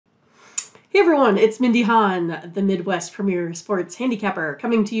Hey everyone, it's Mindy Hahne, the Midwest premier sports handicapper,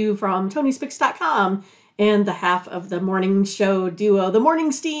 coming to you from TonySpicks.com and the half of the morning show duo, The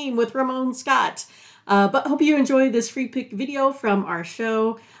Morning Steam with Ramon Scott. But hope you enjoy this free pick video from our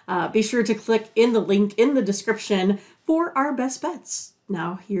show. Be sure to click in the link in the description for our best bets.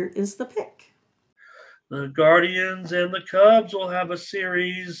 Now here is the pick. The Guardians and the Cubs will have a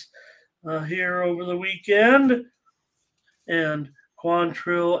series here over the weekend. And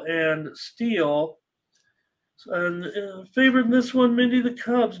Quantrill and Steele. And favored in this one, Mindy, the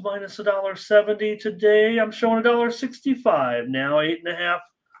Cubs minus $1.70 today. I'm showing $1.65 now, 8.5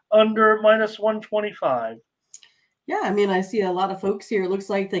 under minus 125. Yeah, I mean, I see a lot of folks here. It looks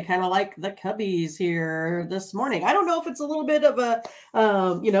like they kind of like the Cubbies here this morning. I don't know if it's a little bit of a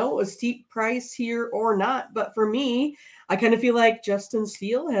steep price here or not. But for me, I kind of feel like Justin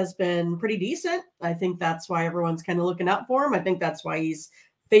Steele has been pretty decent. I think that's why everyone's kind of looking out for him. I think that's why he's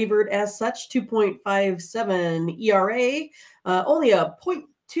favored as such. 2.57 ERA, only a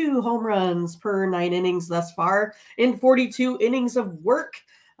 0.2 home runs per 9 innings thus far in 42 innings of work.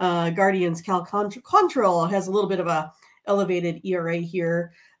 Guardians Cal Quantrill has a little bit of a elevated ERA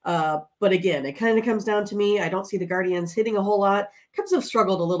here. But again, it kind of comes down to me. I don't see the Guardians hitting a whole lot. Cubs have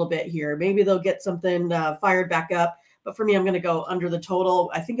struggled a little bit here. Maybe they'll get something fired back up. But for me, I'm going to go under the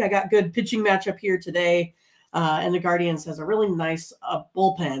total. I think I got good pitching matchup here today. And the Guardians has a really nice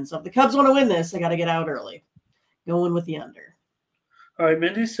bullpen. So if the Cubs want to win this, I got to get out early. Going with the under. All right,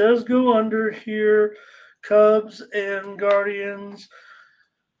 Mindy says go under here. Cubs and Guardians.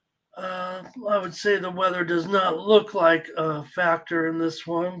 I would say the weather does not look like a factor in this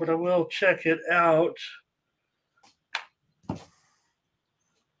one, but I will check it out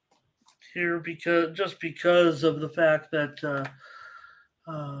here because of the fact that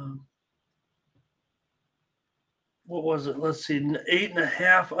what was it? Let's see,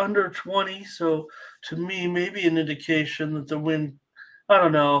 8.5 under 20. So to me, maybe an indication that the wind. I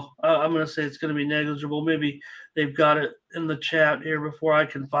don't know. I'm going to say it's going to be negligible. Maybe they've got it in the chat here before I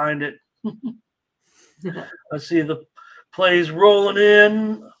can find it. I see the plays rolling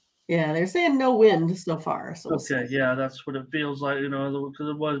in. Yeah, they're saying no wind so far. So okay, yeah, that's what it feels like, because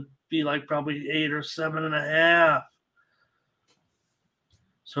it would be like probably 8 or 7.5.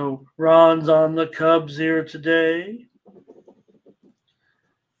 So Ron's on the Cubs here today.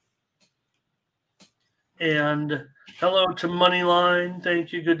 And hello to Moneyline.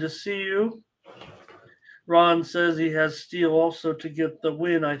 Thank you. Good to see you. Ron says he has Steele also to get the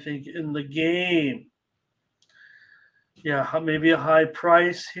win, I think, in the game. Yeah, maybe a high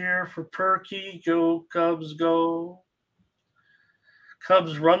price here for Perky. Go, Cubs, go.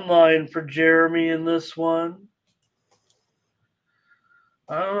 Cubs run line for Jeremy in this one.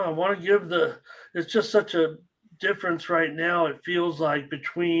 I don't know. I want to give it's just such a difference right now, it feels like,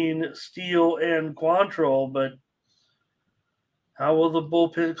 between Steele and Quantrill, but how will the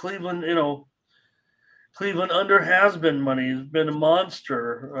bullpen, Cleveland under has been money. Has been a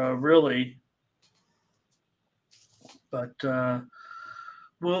monster, really. But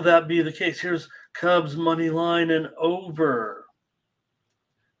will that be the case? Here's Cubs money line and over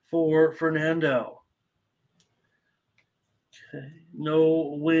for Fernando. Okay.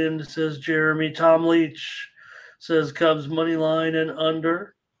 No wind, says Jeremy. Tom Leach says Cubs money line and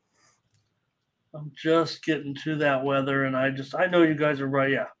under. I'm just getting to that weather, and I know you guys are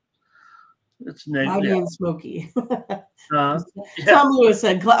right. Yeah. It's cloudy and smoky. Yeah. Tom Lewis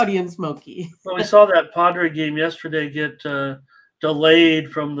said cloudy and smoky. Well, we saw that Padre game yesterday get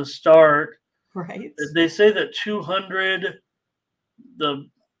delayed from the start. Right. They say that 200, the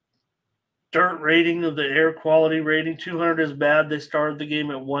dirt rating of the air quality rating, 200 is bad. They started the game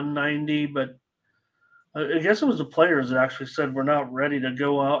at 190, but I guess it was the players that actually said we're not ready to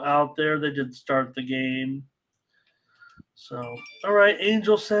go out there. They did start the game. So, all right,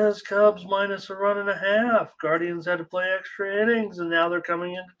 Angel says Cubs minus a run and a half. Guardians had to play extra innings, and now they're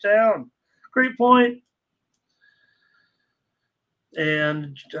coming into town. Great point.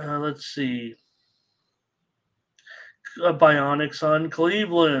 And let's see. Bionics on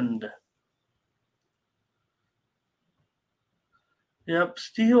Cleveland. Yep,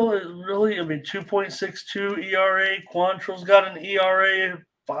 Steele is really, 2.62 ERA. Quantrill's got an ERA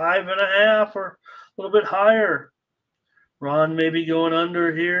 5.5 or a little bit higher. Ron may be going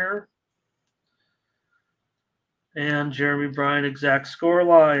under here. And Jeremy Bryan, exact score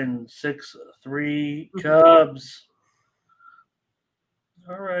line, 6-3 Cubs.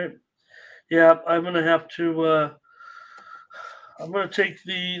 All right. Yeah, I'm going to have to I'm going to take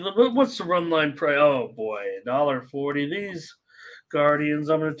what's the run line price? Oh, boy, $1.40. These Guardians,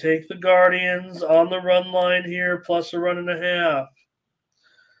 I'm going to take the Guardians on the run line here, plus a run and a half.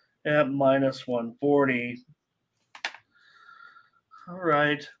 at minus 140. All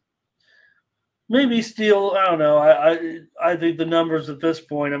right. Maybe Steele, I don't know. I think the numbers at this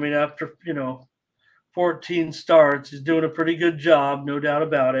point, I mean, after, 14 starts, he's doing a pretty good job, no doubt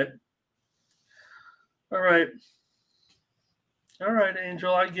about it. All right. All right,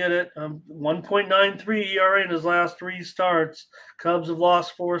 Angel, I get it. 1.93 ERA in his last 3 starts. Cubs have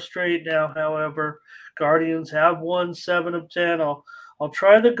lost 4 straight now, however. Guardians have won 7 of 10. I'll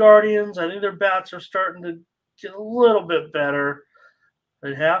try the Guardians. I think their bats are starting to get a little bit better.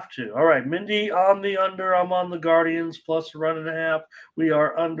 They have to. All right, Mindy on the under. I'm on the Guardians plus a run and a half. We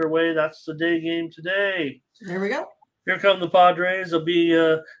are underway. That's the day game today. There we go. Here come the Padres. They'll be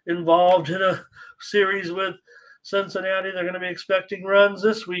involved in a series with Cincinnati. They're going to be expecting runs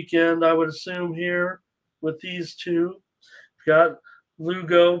this weekend, I would assume, here with these two. We've got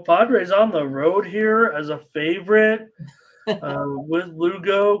Lugo. Padres on the road here as a favorite with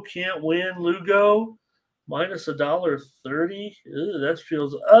Lugo. Can't win. Lugo minus $1.30. That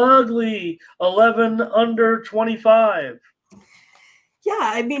feels ugly. 11 under 25. Yeah,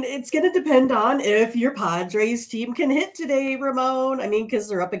 I mean, it's going to depend on if your Padres team can hit today, Ramon. I mean, because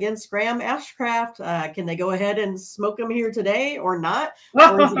they're up against Graham Ashcraft. Can they go ahead and smoke them here today or not?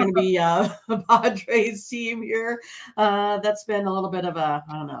 Or is it going to be a Padres team here that's been a little bit of a,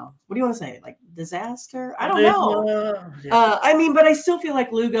 I don't know. What do you want to say? Like disaster? I don't know. I mean, but I still feel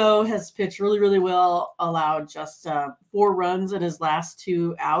like Lugo has pitched really, really well, allowed just 4 runs in his last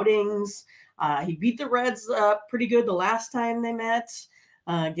 2 outings. He beat the Reds pretty good the last time they met,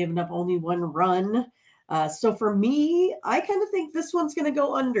 giving up only 1 run. So for me, I kind of think this one's going to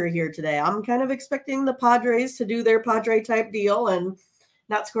go under here today. I'm kind of expecting the Padres to do their Padre type deal and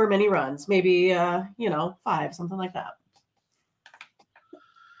not score many runs. Maybe, 5, something like that.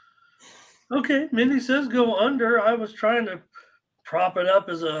 Okay, Mindy says go under. I was trying to prop it up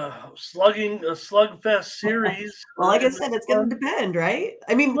as a slugfest series. Well, like I said, it's going to depend, right?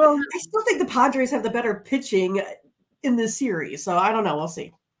 I mean, I still think the Padres have the better pitching in this series, so I don't know. We'll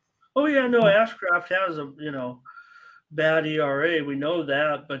see. Oh yeah, no, Ashcraft has a bad ERA. We know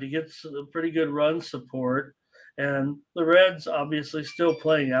that, but he gets a pretty good run support, and the Reds obviously still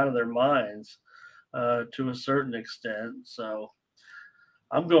playing out of their minds to a certain extent. So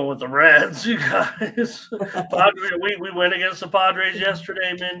I'm going with the Reds, you guys. we went against the Padres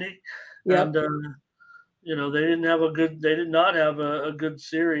yesterday, Mindy, and they did not have a good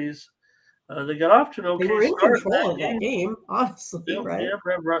series. They got off to an okay start. They were in start control of that game, honestly, right? Yeah,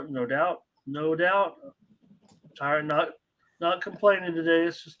 no doubt. Tired, not complaining today.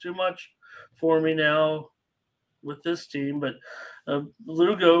 It's just too much for me now with this team. But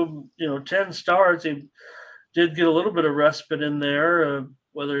Lugo, 10 starts. He did get a little bit of respite in there.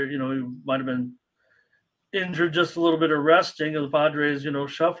 Whether he might have been injured, just a little bit of resting, and the Padres,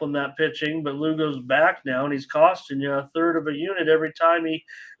 shuffling that pitching. But Lugo's back now, and he's costing you a third of a unit every time he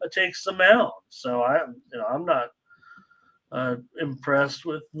takes the mound. So I'm not impressed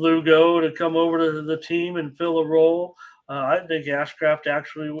with Lugo to come over to the team and fill a role. I think Ashcraft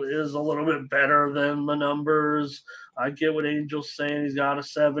actually is a little bit better than the numbers. I get what Angel's saying. He's got a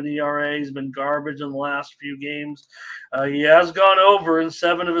 7 ERA. He's been garbage in the last few games. He has gone over in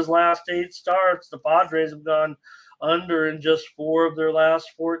 7 of his last 8 starts. The Padres have gone under in just 4 of their last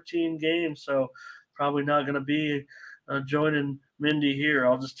 14 games. So probably not going to be joining Mindy here.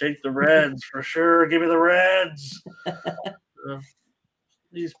 I'll just take the Reds for sure. Give me the Reds.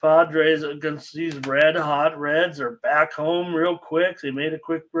 These Padres against these red-hot Reds are back home real quick. They made a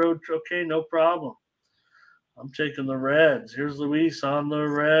quick road trip. Okay, no problem. I'm taking the Reds. Here's Luis on the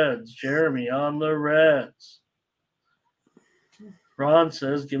Reds. Jeremy on the Reds. Ron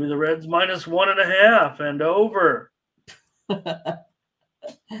says, give me the Reds minus 1.5 and over.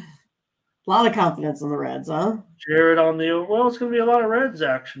 A lot of confidence in the Reds, huh? Jared on the over. Well, it's going to be a lot of Reds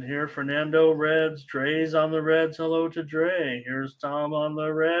action here. Fernando Reds. Dre's on the Reds. Hello to Dre. Here's Tom on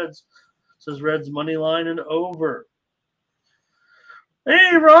the Reds. Says Reds money line and over.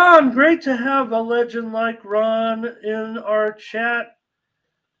 Hey, Ron. Great to have a legend like Ron in our chat.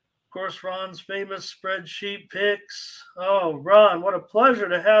 Of course, Ron's famous spreadsheet picks. Oh, Ron, what a pleasure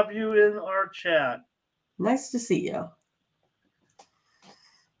to have you in our chat. Nice to see you.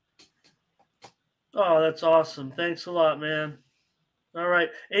 Oh, that's awesome. Thanks a lot, man. All right.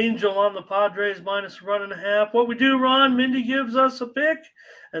 Angel on the Padres minus 1.5. What we do, Ron, Mindy gives us a pick,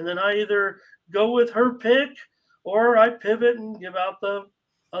 and then I either go with her pick or I pivot and give out the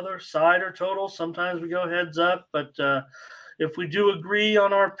other side or total. Sometimes we go heads up, but if we do agree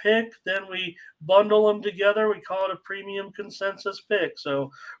on our pick, then we bundle them together. We call it a premium consensus pick.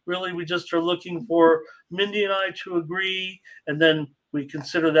 So really we just are looking for Mindy and I to agree, and then we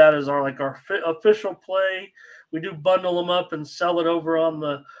consider that as our official play. We do bundle them up and sell it over on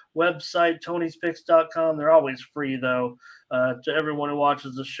the website, tonyspicks.com. They're always free, though, to everyone who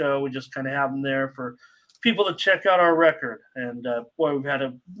watches the show. We just kind of have them there for people to check out our record. And, boy, we've had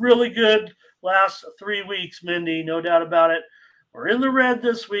a really good last 3 weeks, Mindy, no doubt about it. We're in the red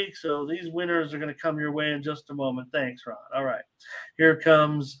this week, so these winners are going to come your way in just a moment. Thanks, Ron. All right, here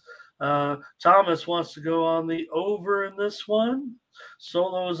comes Thomas wants to go on the over in this one.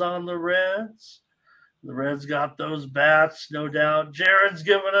 Solo's on the Reds. The Reds got those bats, no doubt. Jared's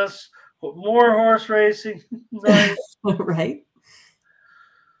giving us more horse racing. Nice. Right.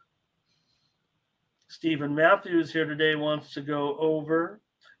 Stephen Matthews here today wants to go over.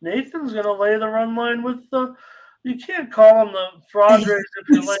 Nathan's going to lay the run line with the – you can't call him the Padres if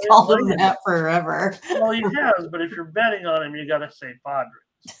you're He's called him that forever. Well, he has, but if you're betting on him, you got to say Padres.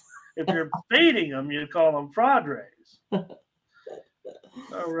 If you're fading him, you call him Padres.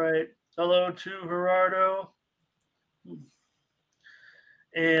 All right. Hello to Gerardo.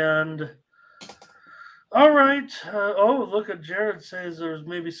 And all right. Look at Jared says there's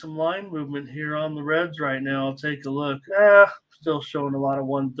maybe some line movement here on the Reds right now. I'll take a look. Still showing a lot of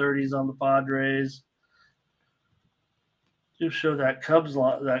 130s on the Padres. Do show that Cubs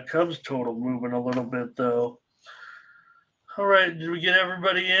total moving a little bit though. All right, did we get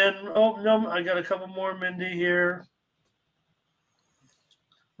everybody in? Oh no, I got a couple more, Mindy here.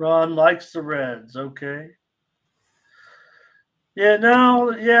 Ron likes the Reds. Okay. Yeah,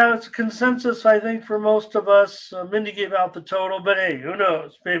 it's a consensus, I think, for most of us. Mindy gave out the total, but hey, who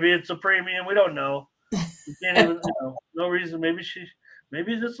knows? Maybe it's a premium. We don't know. You can't even, no reason. Maybe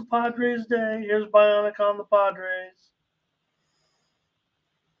it's a Padres day. Here's Bionic on the Padres.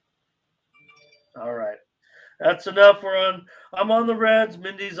 All right. That's enough. I'm on the Reds.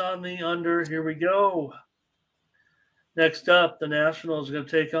 Mindy's on the under. Here we go. Next up, the Nationals are going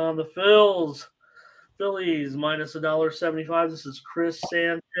to take on the Phillies minus $1.75. This is Chris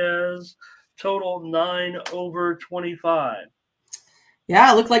Sanchez. Total 9/25.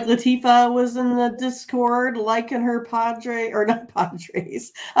 Yeah, it looked like Latifah was in the Discord liking her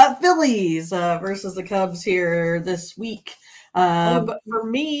Phillies versus the Cubs here this week. But for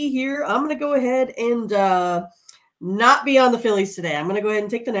me here, I'm going to go ahead and not be on the Phillies today. I'm going to go ahead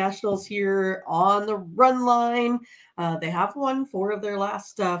and take the Nationals here on the run line. They have won 4 of their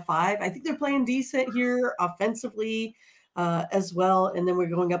last 5. I think they're playing decent here offensively as well. And then we're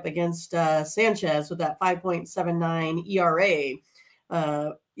going up against Sanchez with that 5.79 ERA.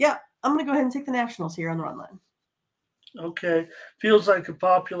 I'm going to go ahead and take the Nationals here on the run line. Okay. Feels like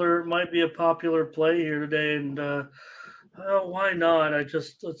might be a popular play here today. And why not?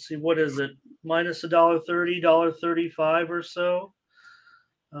 Let's see, what is it? Minus $1.30, $1.35 or so.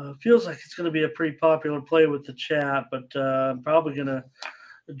 Feels like it's going to be a pretty popular play with the chat, but I'm probably going to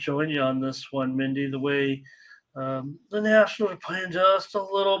join you on this one, Mindy. The way the Nationals are playing just a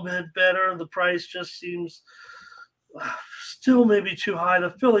little bit better. The price just seems still maybe too high.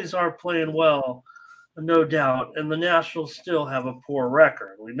 The Phillies are playing well, no doubt, and the Nationals still have a poor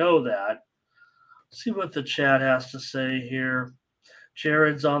record. We know that. Let's see what the chat has to say here.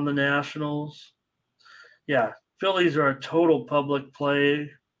 Jared's on the Nationals. Yeah, Phillies are a total public play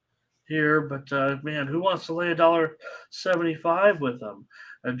here, but man, who wants to lay $1.75 with them?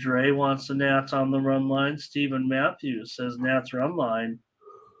 Dre wants the Nats on the run line. Stephen Matthews says Nats run line.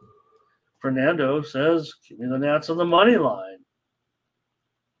 Fernando says, give me the Nats on the money line.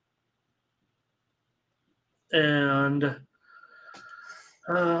 And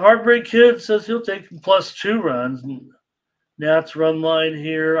Heartbreak Kid says he'll take plus 2 runs. Nats run line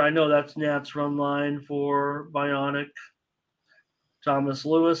here. I know that's Nats run line for Bionic. Thomas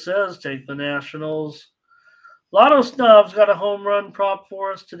Lewis says take the Nationals. Lotto Snob's got a home run prop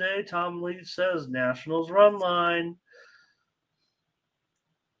for us today. Tom Lee says Nationals run line.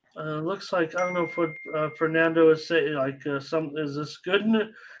 Looks like, I don't know what Fernando is saying. Is this good?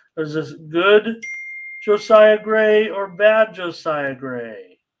 Is this good Josiah Gray or bad Josiah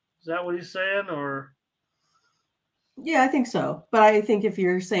Gray? Is that what he's saying, or? Yeah, I think so. But I think if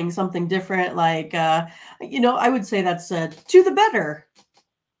you're saying something different, like, I would say that's to the better.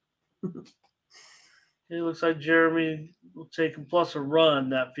 It looks like Jeremy will take him plus a run,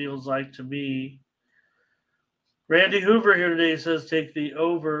 that feels like to me. Randy Hoover here today says take the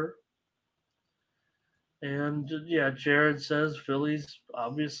over. And, Jared says Phillies,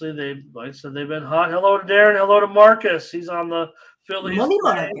 obviously, like I said, they've been hot. Hello to Darren. Hello to Marcus. He's on the Phillies. Money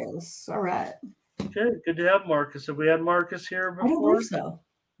Marcus. All right. Okay, good to have Marcus. Have we had Marcus here before? I don't believe so.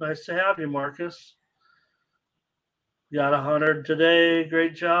 Nice to have you, Marcus. Got 100 today.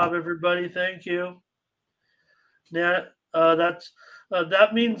 Great job, everybody. Thank you. Now, that's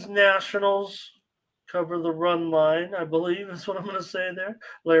That means Nationals cover the run line, I believe is what I'm going to say there.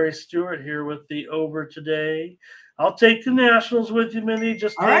 Larry Stewart here with the over today. I'll take the Nationals with you, Minnie.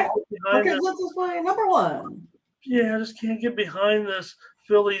 Just All can't right. get behind Okay, this. this is my number one. Yeah, I just can't get behind this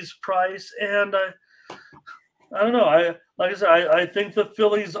Phillies price. And I don't know. Like I said, I think the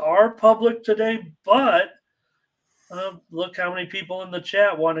Phillies are public today, but look how many people in the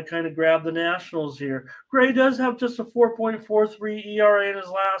chat want to kind of grab the Nationals here. Gray does have just a 4.43 ERA in his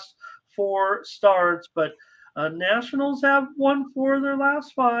last 4 starts, but Nationals have won 4 of their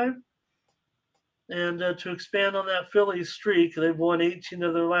last 5. And to expand on that Phillies streak, they've won 18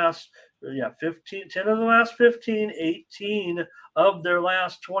 of their last, 15, 10 of the last 15, 18 of their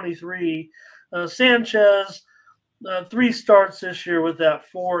last 23. Sanchez, 3 starts this year with that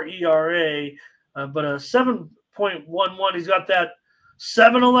 4 ERA, but a 7.11. He's got that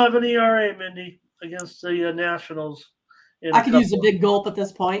 7.11 ERA, Mindy, against the Nationals. I could use a big gulp at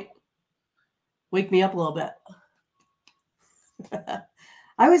this point. Wake me up a little bit.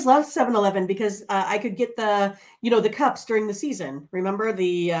 I always loved 7-Eleven because I could get the cups during the season. Remember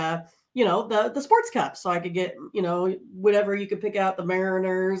the sports cups. So I could get, whatever you could pick out, the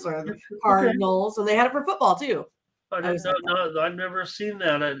Mariners or the Cardinals, and they had it for football too. I didn't know. I've never seen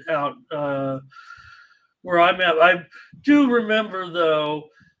that out where I'm at. I do remember though,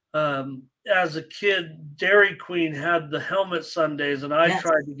 as a kid, Dairy Queen had the helmet Sundays, and I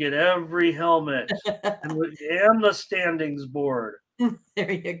tried to get every helmet and the standings board.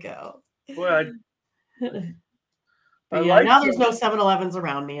 There you go. Boy, now there's no 7-Elevens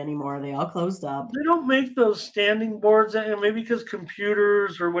around me anymore. They all closed up. They don't make those standing boards, maybe because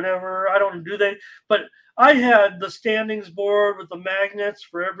computers or whatever. I don't know, do they? But I had the standings board with the magnets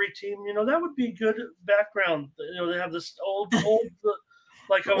for every team. That would be good background. They have this old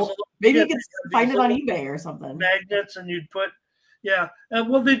like I was a little maybe kid, you could find it on eBay or something. Magnets, and you'd put,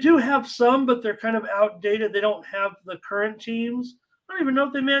 well, they do have some, but they're kind of outdated. They don't have the current teams. I don't even know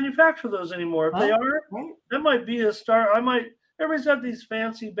if they manufacture those anymore. If they are, that might be a start. Everybody's got these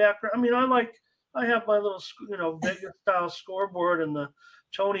fancy background. I have my little, Vegas style scoreboard and the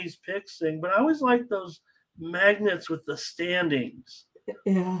Tony's picks thing, but I always like those magnets with the standings.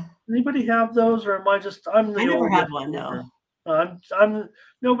 Yeah. Anybody have those, or am I just? I never had one. No. I'm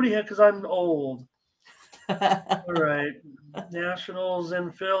nobody had, because I'm old. All right, Nationals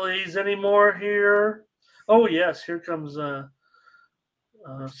and Phillies. Any more here? Oh yes, here comes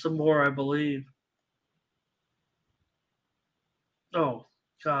some more, I believe. Oh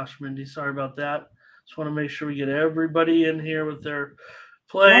gosh, Mindy, sorry about that. Just want to make sure we get everybody in here with their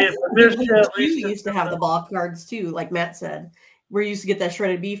play. We used to have the ball cards too, like Matt said. We used to get that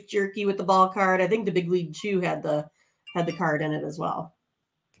shredded beef jerky with the ball card. I think the Big League Chew had the card in it as well.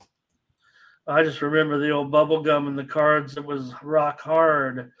 I just remember the old bubble gum and the cards. It was rock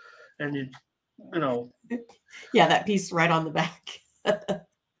hard, and you yeah, that piece right on the back. I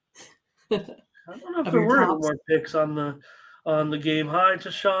don't know if there were any more picks on the game. Hi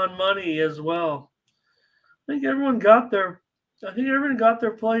to Sean Money as well. I think everyone got their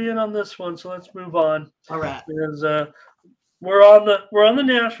play in on this one. So let's move on. All right, because we're on the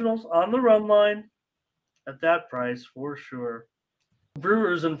Nationals on the run line at that price for sure.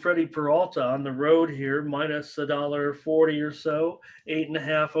 Brewers and Freddie Peralta on the road here, minus $1.40 or so,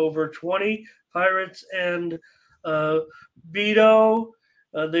 8.5 over 20. Pirates and Beto.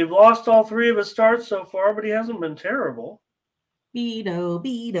 They've lost all 3 of his starts so far, but he hasn't been terrible. Beto.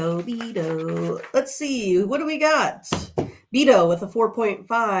 Let's see. What do we got? Beto with a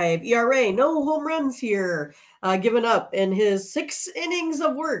 4.5 ERA. No home runs here. Given up in his 6 innings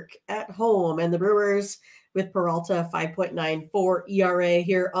of work at home. And the Brewers with Peralta, 5.94 ERA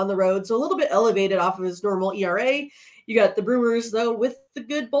here on the road. So a little bit elevated off of his normal ERA. You got the Brewers, though, with the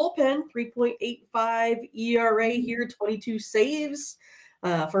good bullpen, 3.85 ERA here, 22 saves.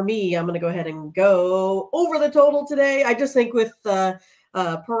 For me, I'm going to go ahead and go over the total today. I just think with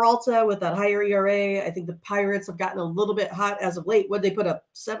Peralta, with that higher ERA, I think the Pirates have gotten a little bit hot as of late. Would they put up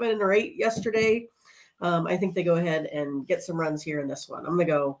 7 or 8 yesterday? I think they go ahead and get some runs here in this one. I'm going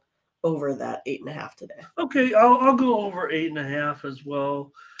to go over that 8.5 today. Okay, I'll go over 8.5 as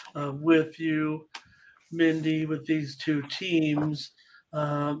well with you, Mindy, with these 2 teams.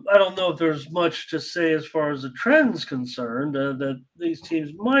 I don't know if there's much to say as far as the trend's concerned, that these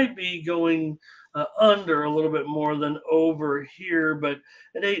teams might be going under a little bit more than over here, but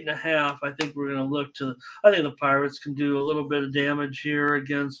at 8.5, I think we're going to look to, I think the Pirates can do a little bit of damage here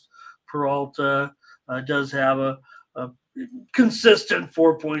against Peralta. Does have a consistent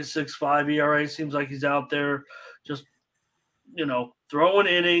 4.65 ERA. Seems like he's out there just, throwing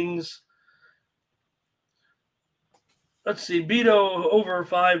innings. Let's see. Beto over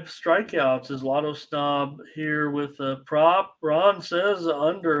 5 strikeouts is Lotto Snob here with a prop. Ron says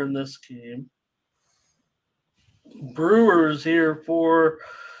under in this game. Brewers here for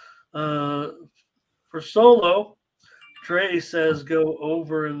Solo. Trey says go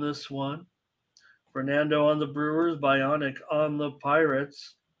over in this one. Fernando on the Brewers. Bionic on the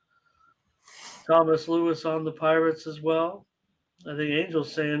Pirates. Thomas Lewis on the Pirates as well. I think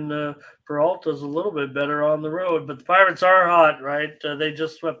Angel's saying Peralta's a little bit better on the road, but the Pirates are hot, right? They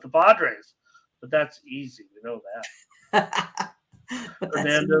just swept the Padres, but that's easy. We know that.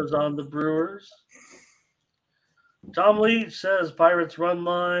 Fernando's on the Brewers. Tom Leach says Pirates run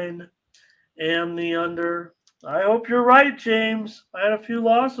line and the under. I hope you're right, James. I had a few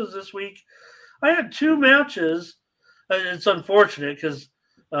losses this week. I had 2 matches. It's unfortunate because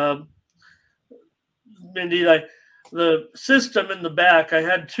Mindy, the system in the back, I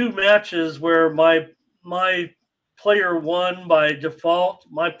had 2 matches where my player won by default.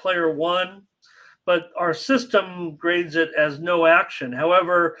 My player won, but our system grades it as no action.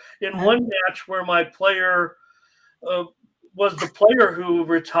 However, in one match where my player was the player who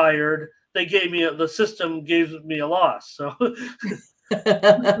retired, the system gave me a loss. So, and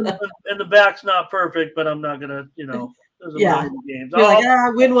the back's not perfect, but I'm not gonna, there's a million games.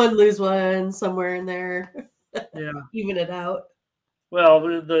 You're win one, lose one, somewhere in there. Yeah, even it out. Well,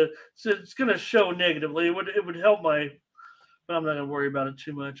 it's going to show negatively. It would help but I'm not going to worry about it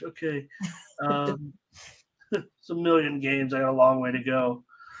too much. Okay, it's a million games. I got a long way to go.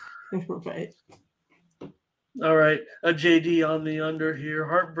 Right. All right, a JD on the under here.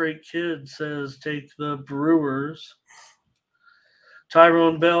 Heartbreak Kid says take the Brewers.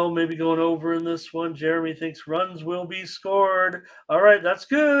 Tyrone Bell maybe going over in this one. Jeremy thinks runs will be scored. All right, that's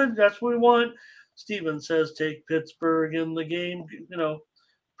good. That's what we want. Steven says take Pittsburgh in the game.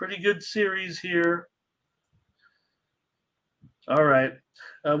 Pretty good series here. All right.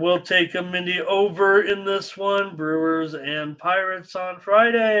 We'll take a Mindy over in this one. Brewers and Pirates on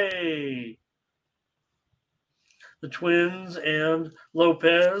Friday. The Twins and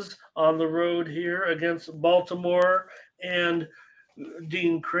Lopez on the road here against Baltimore and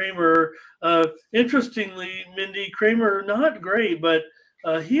Dean Kramer. Interestingly, Mindy, Kramer not great, but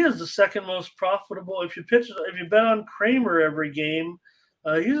he is the second most profitable. If you bet on Kramer every game,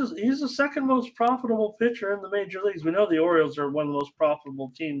 he's the second most profitable pitcher in the major leagues. We know the Orioles are one of the most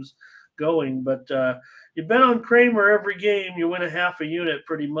profitable teams going, but you bet on Kramer every game, you win a half a unit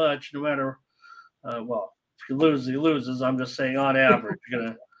pretty much, no matter. If you lose, he loses. I'm just saying, on average, you're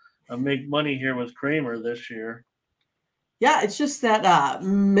gonna make money here with Kramer this year. Yeah, it's just that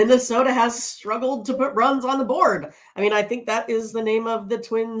Minnesota has struggled to put runs on the board. I mean, I think that is the name of the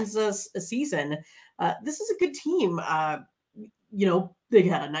Twins' season. This is a good team. They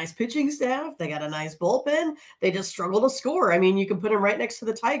got a nice pitching staff. They got a nice bullpen. They just struggle to score. I mean, you can put them right next to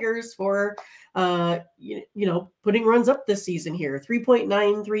the Tigers for, putting runs up this season here.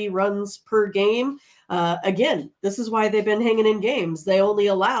 3.93 runs per game. Again, this is why they've been hanging in games. They only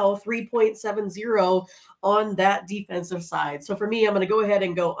allow 3.70 on that defensive side. So for me, I'm going to go ahead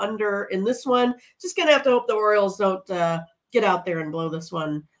and go under in this one. Just going to have to hope the Orioles don't get out there and blow this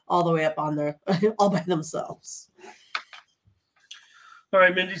one all the way up on their all by themselves. All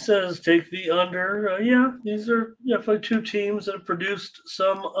right, Mindy says take the under. These are definitely 2 teams that have produced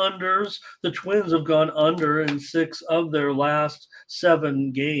some unders. The Twins have gone under in 6 of their last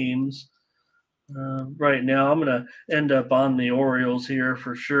 7 games. Right now, I'm going to end up on the Orioles here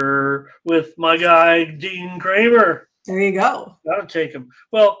for sure with my guy, Dean Kramer. There you go. Got to take him.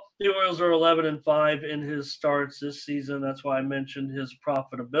 Well, the Orioles are 11-5 in his starts this season. That's why I mentioned his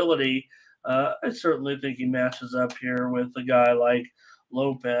profitability. I certainly think he matches up here with a guy like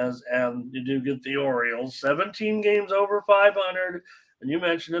Lopez, and you do get the Orioles 17 games over 500, and you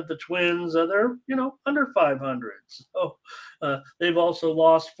mentioned it, the Twins, they're under 500. So they've also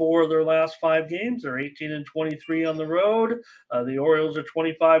lost 4 of their last 5 games. They're 18-23 on the road. The Orioles are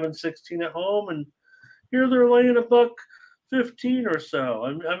 25-16 at home, and here they're laying $1.15 or so.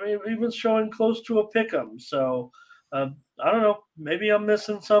 I mean, even showing close to a pick'em. So I don't know. Maybe I'm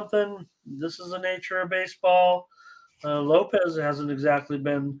missing something. This is the nature of baseball. Lopez hasn't exactly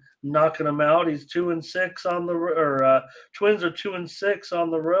been knocking them out. He's 2-6 on Twins are 2-6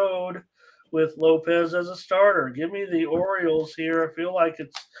 on the road with Lopez as a starter. Give me the Orioles here. I feel like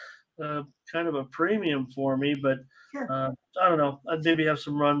it's kind of a premium for me, but sure. I don't know. I'd maybe have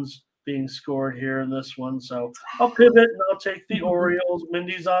some runs being scored here in this one. So I'll pivot and I'll take the Orioles.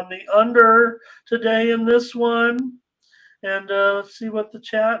 Mindy's on the under today in this one. And let's see what the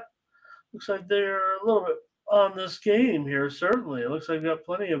chat looks like. They're a little bit on this game here, certainly. It looks like we've got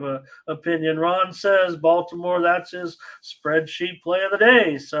plenty of opinion. Ron says Baltimore, that's his spreadsheet play of the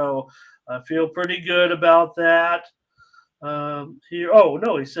day. So I feel pretty good about that. Here, oh,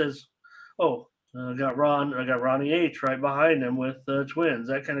 no, he says, I got Ronnie H right behind him with the Twins.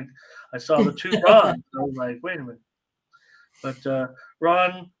 That kind of, I saw the two Rons. I was like, wait a minute. But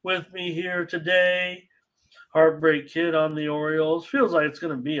Ron with me here today. Heartbreak Kid on the Orioles. Feels like it's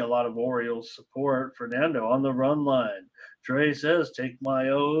going to be a lot of Orioles support. Fernando on the run line. Dre says, take my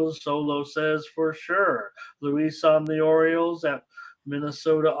O's. Solo says, for sure. Luis on the Orioles. That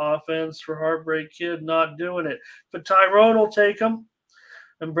Minnesota offense for Heartbreak Kid, not doing it. But Tyrone will take him.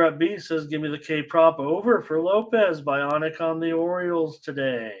 And Brett B says, give me the K-prop over for Lopez. Bionic on the Orioles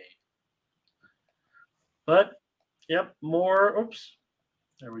today. But, yep, more. Oops.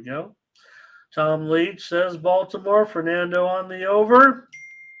 There we go. Tom Leach says Baltimore. Fernando on the over.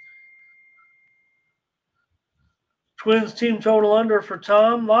 Twins team total under for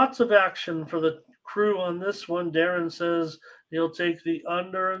Tom. Lots of action for the crew on this one. Darren says he'll take the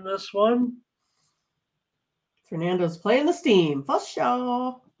under in this one. Fernando's playing the steam. For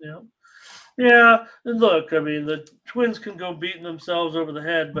sure. Yeah. And look, I mean, the Twins can go beating themselves over the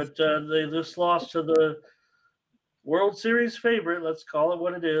head, but they just lost to the World Series favorite. Let's call it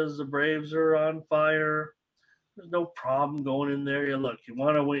what it is. The Braves are on fire. There's no problem going in there. Look, you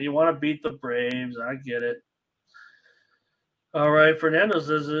want to win. You want to beat the Braves. I get it. All right. Fernando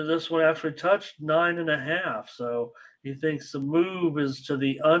says this one actually touched 9.5. So he thinks the move is to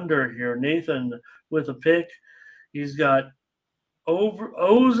the under here. Nathan with a pick. He's got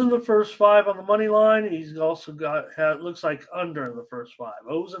O's in the first 5 on the money line. He's also got looks like under in the first 5.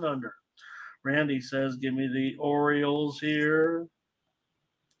 O's and under. Randy says, give me the Orioles here.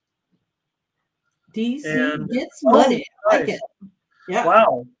 DC gets money. I like it. Yeah.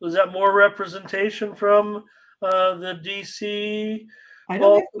 Wow. Was that more representation from the DC,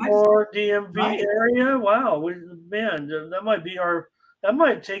 Baltimore, DMV area? Wow. That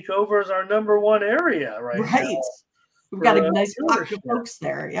might take over as our number 1 area right now. We've got a nice pocket of folks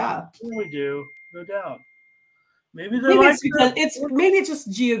there. Yeah. We do. No doubt. Maybe it's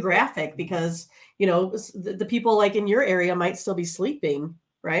just geographic because, the people like in your area might still be sleeping,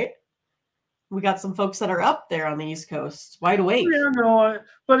 right? We got some folks that are up there on the East Coast, wide awake. Yeah, no,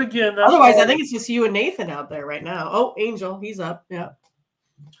 but again, otherwise, I think it's just you and Nathan out there right now. Oh, Angel, he's up. Yeah.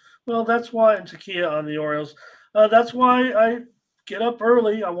 Well, that's why, and Takia on the Orioles. That's why I get up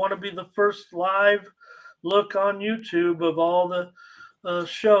early. I want to be the first live look on YouTube of all the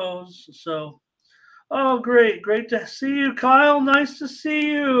shows. So, oh, great to see you, Kyle. Nice to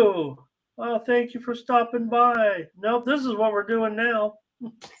see you. Oh, thank you for stopping by. Nope, this is what we're doing now.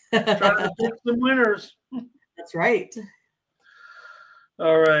 Trying to pick some winners. That's right.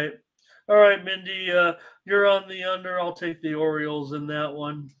 All right, Mindy. You're on the under. I'll take the Orioles in that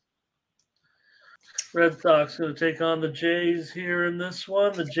one. Red Sox going to take on the Jays here in this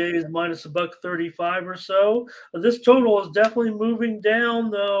one. The Jays minus $1.35 or so. This total is definitely moving down,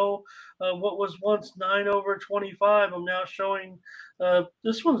 though. What was once 9 over 25, I'm now showing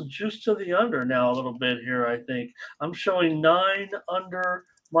this one's juiced to the under now a little bit here, I think. I'm showing 9 under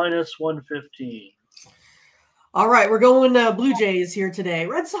minus 115. All right, we're going Blue Jays here today.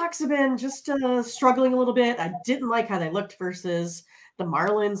 Red Sox have been just struggling a little bit. I didn't like how they looked versus the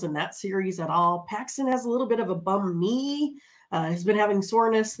Marlins in that series at all. Paxton has a little bit of a bum knee. Has been having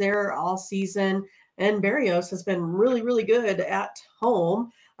soreness there all season. And Berrios has been really, really good at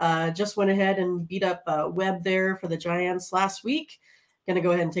home. Just went ahead and beat up Webb there for the Giants last week. Going to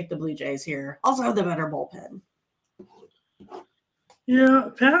go ahead and take the Blue Jays here. Also have the better bullpen. Yeah,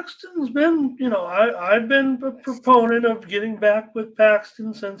 Paxton's been, I've been a proponent of getting back with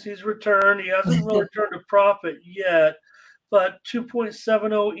Paxton since he's returned. He hasn't really turned a profit yet, but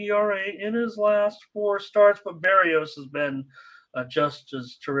 2.70 ERA in his last 4 starts. But Berrios has been just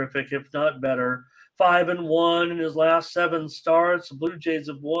as terrific, if not better. 5-1 in his last 7 starts. The Blue Jays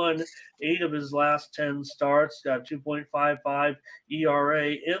have won 8 of his last 10 starts. Got 2.55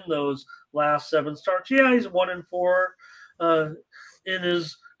 ERA in those last 7 starts. Yeah, he's 1-4 in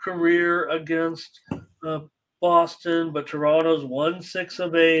his career against Boston, but Toronto's won 6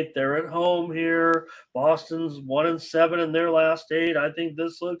 of 8. They're at home here. Boston's 1-7 in their last 8. I think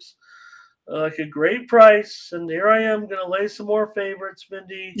this looks like a great price. And here I am going to lay some more favorites,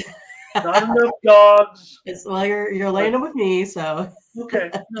 Mindy. Not enough dogs. Well, you're laying them with me, so okay.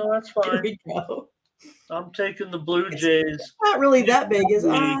 No, that's fine. Here we go. I'm taking the Blue Jays. It's not really that big, is it?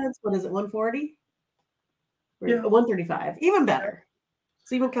 What is it? 140? Yeah, 135. Even better.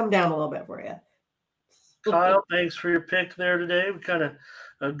 It's even come down a little bit for you. Kyle, thanks for your pick there today. We kind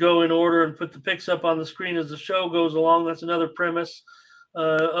of go in order and put the picks up on the screen as the show goes along. That's another premise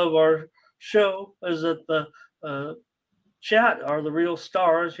of our show, is that the chat are the real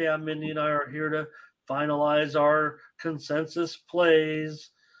stars. Yeah, Mindy and I are here to finalize our consensus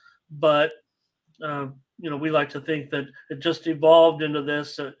plays, but we like to think that it just evolved into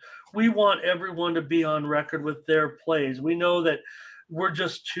this. We want everyone to be on record with their plays. We know that we're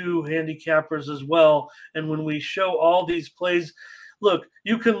just two handicappers as well. And when we show all these plays, look,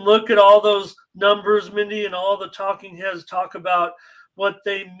 you can look at all those numbers, Mindy, and all the talking heads talk about what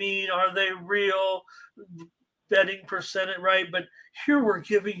they mean. Are they real? Betting percentage, right? But here we're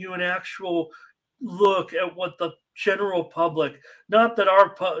giving you an actual look at what the general public, not that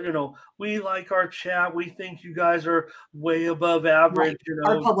we like our chat, we think you guys are way above average,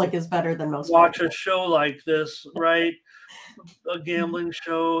 right. Our public is better than most watch people. a show like this, right? A gambling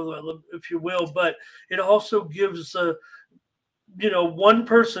show, if you will, but it also gives one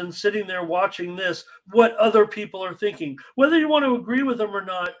person sitting there watching this what other people are thinking, whether you want to agree with them or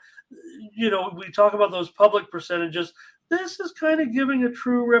not. We talk about those public percentages. This is kind of giving a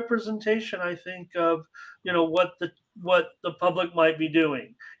true representation, I think, of what the public might be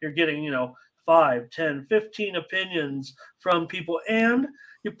doing. You're getting 5, 10, 15 opinions from people, and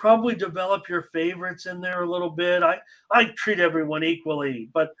you probably develop your favorites in there a little bit. I treat everyone equally,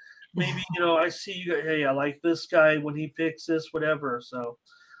 but maybe I see you. Hey, I like this guy when he picks this, whatever. So.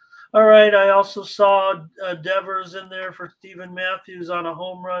 All right, I also saw Devers in there for Steven Matthews on a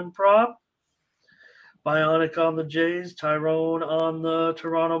home run prop. Bionic on the Jays, Tyrone on the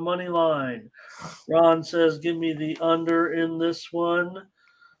Toronto money line. Ron says, give me the under in this one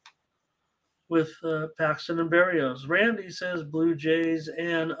with Paxton and Berrios. Randy says Blue Jays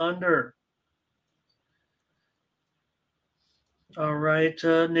and under. All right,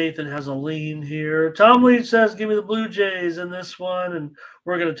 Nathan has a lean here. Tom Lee says, give me the Blue Jays in this one, and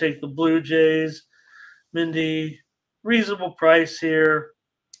we're going to take the Blue Jays. Mindy, reasonable price here.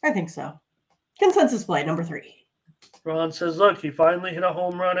 I think so. Consensus play, number 3. Ron says, look, he finally hit a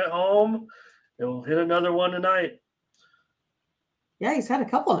home run at home. He'll hit another one tonight. Yeah, he's had a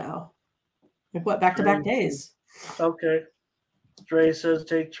couple now. Like what, back-to-back days? Okay. Dre says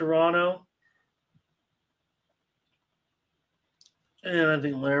take Toronto. And I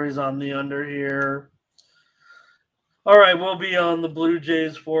think Larry's on the under here. All right, we'll be on the Blue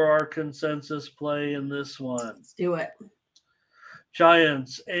Jays for our consensus play in this one. Let's do it.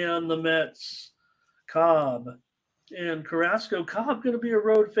 Giants and the Mets. Cobb and Carrasco. Cobb going to be a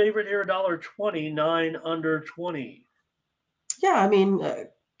road favorite here, $1.29 under 20. Yeah, I mean,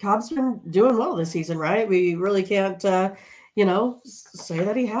 Cobb's been doing well this season, right? We really can't, say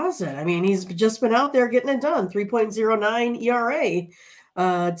that he hasn't. I mean, he's just been out there getting it done. 3.09 ERA,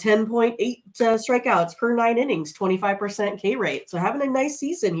 10.8 strikeouts per 9 innings, 25% K rate. So having a nice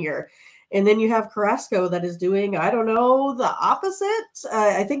season here. And then you have Carrasco that is doing, I don't know, the opposite.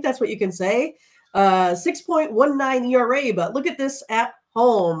 I think that's what you can say. 6.19 ERA, but look at this at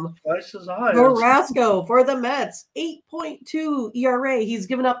home. Twice as high. Carrasco for the Mets, 8.2 ERA. He's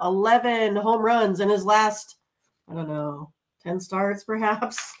given up 11 home runs in his last, 10 starts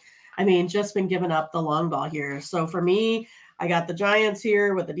perhaps. I mean, just been giving up the long ball here. So for me, I got the Giants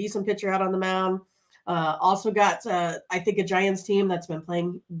here with a decent pitcher out on the mound. Also got, I think, a Giants team that's been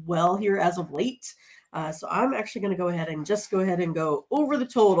playing well here as of late. So I'm actually going to go ahead and go over the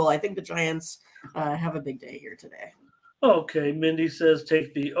total. I think the Giants have a big day here today. Okay, Mindy says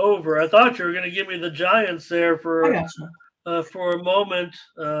take the over. I thought you were going to give me the Giants there for a moment.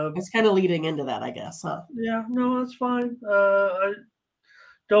 It's kind of leading into that, I guess, huh? Yeah, no, that's fine. I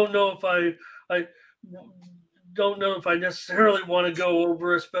don't know if I don't know if I necessarily want to go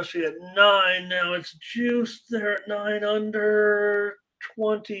over, especially at 9. Now it's juiced there at 9 under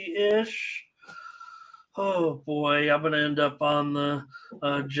 20-ish. Oh boy, I'm going to end up on the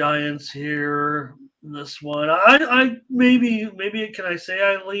Giants here. This one, I maybe can I say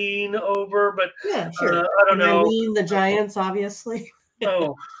I lean over, but yeah, sure. I don't know. I lean the Giants, obviously.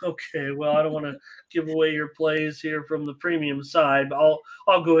 Oh, okay. Well, I don't want to give away your plays here from the premium side, but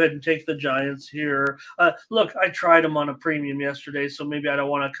I'll go ahead and take the Giants here. Look, I tried them on a premium yesterday, so maybe I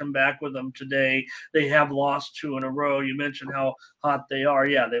don't want to come back with them today. They have lost 2 in a row. You mentioned how hot they are.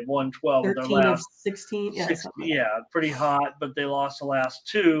 Yeah, they've won 12 of their last 16. Yeah, 16, yeah, pretty hot, but they lost the last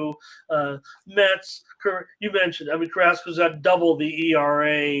 2. Mets, you mentioned, I mean, Carrasco's got double the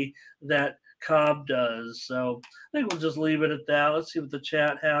ERA that Cobb does. So I think we'll just leave it at that. Let's see what the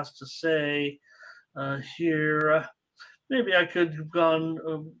chat has to say here. maybe I could have gone,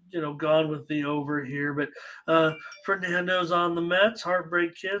 gone with the over here. But Fernando's on the Mets,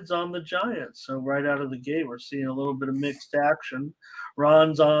 Heartbreak Kids on the Giants. So right out of the gate, we're seeing a little bit of mixed action.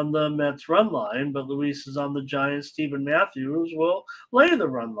 Ron's on the Mets run line, but Luis is on the Giants. Stephen Matthews will lay the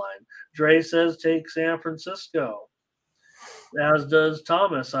run line. Dre says take San Francisco, as does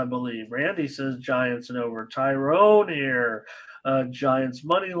Thomas, I believe. Randy says Giants and over. Tyrone here, Giants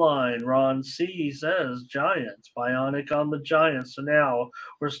money line. Ron C says Giants. Bionic on the Giants. So now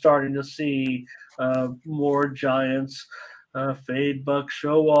we're starting to see more Giants. Fade Buck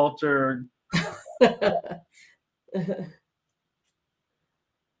Showalter.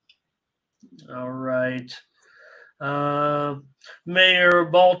 All right. Mayor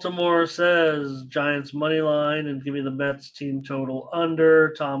of Baltimore says Giants money line and give me the Mets team total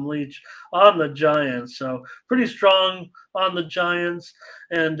under. Tom Leach on the Giants, so pretty strong on the Giants.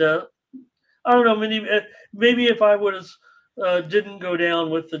 And I don't know, maybe if I would have didn't go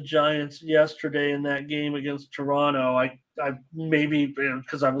down with the Giants yesterday in that game against Toronto, I maybe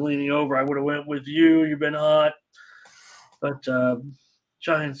because I'm leaning over, I would have went with you. You've been hot, but.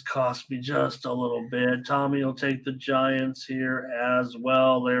 Giants cost me just a little bit. Tommy will take the Giants here as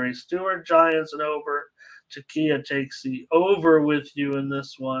well. Larry Stewart, Giants and over. Takia takes the over with you in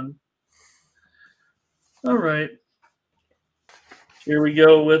this one. All right. Here we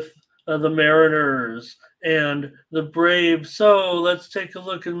go with the Mariners and the Braves. So let's take a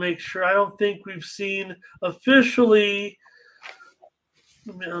look and make sure. I don't think we've seen officially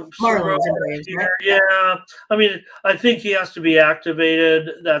Marlins and Braves, right? Yeah, I mean, I think he has to be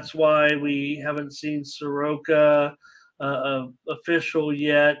activated. That's why we haven't seen Soroka official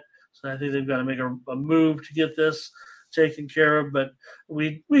yet. So I think they've got to make a move to get this taken care of. But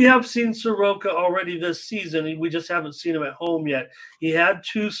we have seen Soroka already this season. We just haven't seen him at home yet. He had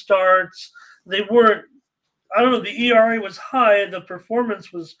 2 starts. They weren't. I don't know. The ERA was high. The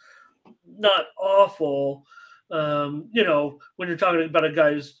performance was not awful. When you're talking about a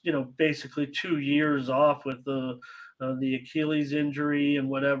guy who's, basically 2 years off with the Achilles injury and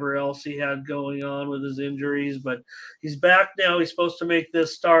whatever else he had going on with his injuries, but he's back now. He's supposed to make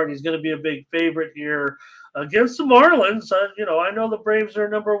this start. He's going to be a big favorite here against the Marlins. I know the Braves are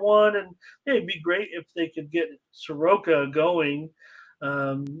number 1, and it'd be great if they could get Soroka going.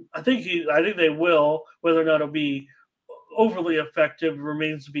 I think they will. Whether or not it'll be overly effective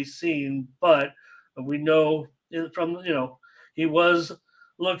remains to be seen, but we know from he was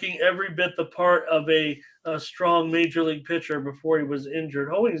looking every bit the part of a strong major league pitcher before he was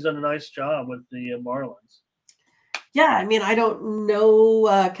injured. He's done a nice job with the Marlins. Yeah, I mean, I don't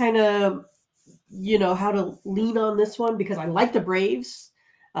know kind of how to lean on this one because I like the Braves,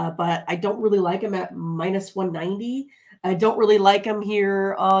 but I don't really like them at minus 190. I don't really like them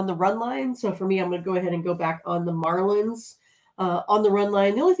here on the run line. So for me, I'm going to go ahead and go back on the Marlins. On the run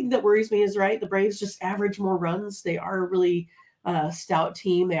line, the only thing that worries me is the Braves just average more runs. They are a really stout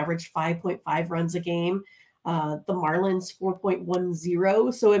team. They average 5.5 runs a game. The Marlins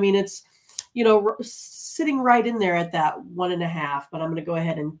 4.10. So I mean, it's sitting right in there at that 1.5. But I'm going to go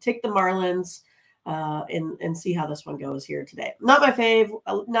ahead and take the Marlins and see how this one goes here today. Not my fave.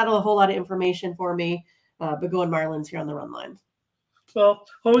 Not a whole lot of information for me, but going Marlins here on the run line. Well,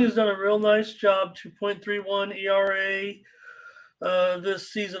 Hoey's done a real nice job. 2.31 ERA.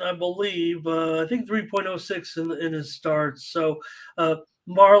 This season, I believe. I think 3.06 in his starts. So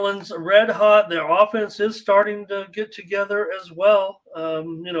Marlins red hot. Their offense is starting to get together as well.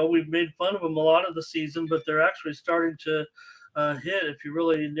 We've made fun of them a lot of the season, but they're actually starting to hit. If you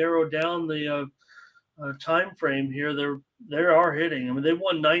really narrow down the time frame here, they are hitting. I mean, they've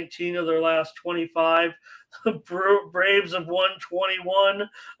won 19 of their last 25. The Braves have won 21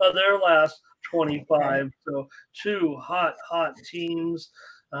 of their last 25. So 2 hot teams.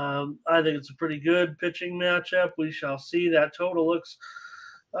 I think it's a pretty good pitching matchup. We shall see. That total looks,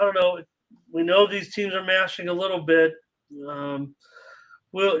 I don't know. We know these teams are mashing a little bit. I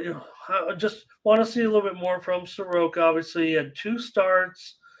just want to see a little bit more from Soroka. Obviously, he had 2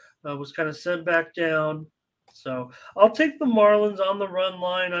 starts. Was kind of sent back down. So I'll take the Marlins on the run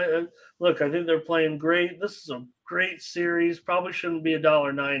line. I think they're playing great. This is a great series. Probably shouldn't be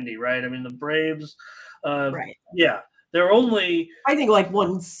 $1.90, right? I mean, the Braves, Right. Yeah, they're only, I think like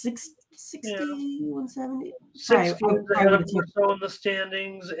 160, 170. 6 games ahead of or so in the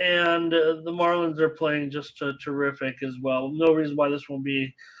standings, and the Marlins are playing just terrific as well. No reason why this won't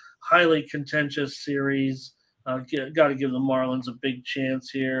be highly contentious series. Got to give the Marlins a big chance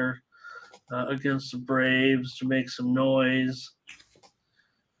here against the Braves to make some noise.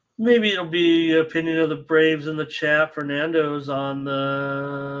 Maybe it'll be opinion of the Braves in the chat. Fernando's on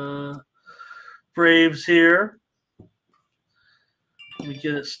the Braves here. Let me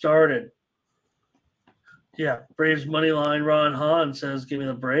get it started. Yeah, Braves money line. Ron Hahn says, give me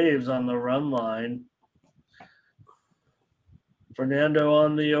the Braves on the run line. Fernando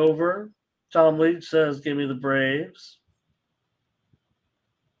on the over. Tom Leach says, give me the Braves.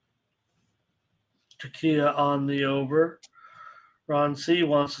 Takia on the over. Ron C.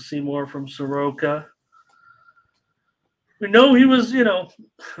 wants to see more from Soroka. We know he was,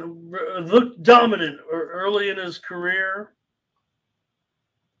 looked dominant early in his career.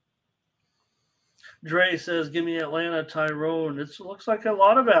 Dre says, give me Atlanta, Tyrone. It looks like a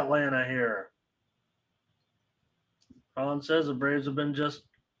lot of Atlanta here. Ron says the Braves have been just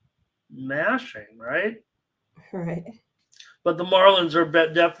mashing, right? Right. But the Marlins are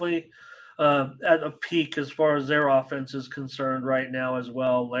definitely at a peak as far as their offense is concerned right now as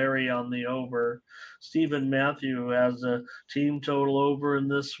well. Larry on the over. Stephen Matthew has a team total over in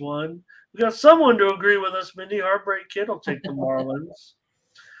this one. We got someone to agree with us. Mindy Heartbreak Kid will take the Marlins.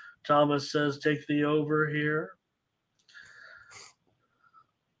 Thomas says take the over here.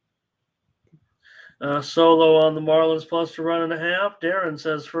 Solo on the Marlins plus a 1.5. Darren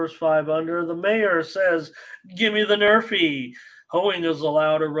says first 5 under. The mayor says, give me the Nerfy. Hoeing is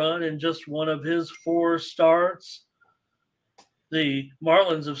allowed a run in just one of his 4 starts. The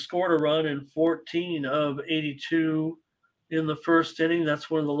Marlins have scored a run in 14 of 82 in the first inning. That's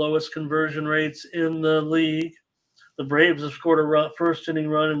one of the lowest conversion rates in the league. The Braves have scored a first inning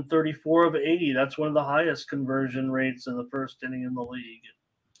run in 34 of 80. That's one of the highest conversion rates in the first inning in the league.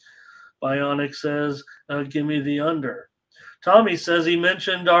 Bionic says, give me the under. Tommy says he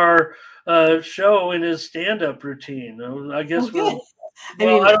mentioned our show in his stand-up routine. I guess I don't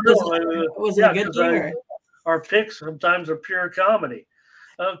know. Was it a good thing? Our picks sometimes are pure comedy.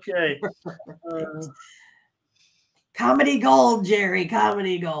 Okay. Comedy gold, Jerry.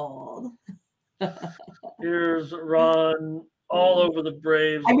 Comedy gold. Here's Ron all over the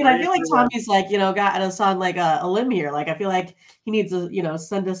Braves. I mean, I feel like Tommy's got us on like a limb here. Like I feel like he needs to,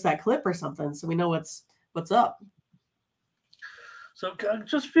 send us that clip or something so we know what's up. So I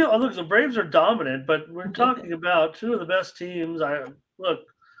just feel look, the Braves are dominant, but we're talking about 2 of the best teams.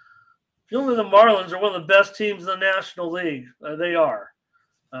 Feeling the Marlins are one of the best teams in the National League. They are.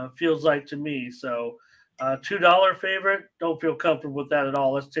 Feels like to me. So $2 favorite. Don't feel comfortable with that at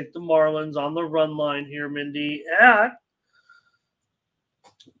all. Let's take the Marlins on the run line here, Mindy.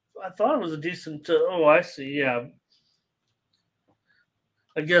 I thought it was a decent. I see. Yeah.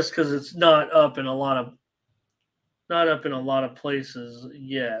 I guess because it's not up in a lot of places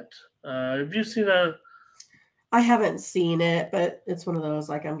yet. Have you seen a? I haven't seen it, but it's one of those.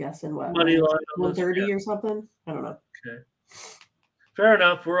 Like I'm guessing what money line 130 or something. I don't know. Okay. Fair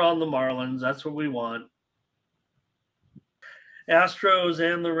enough. We're on the Marlins. That's what we want. Astros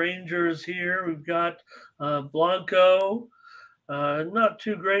and the Rangers here. We've got Blanco. Not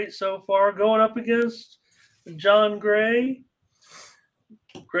too great so far. Going up against John Gray.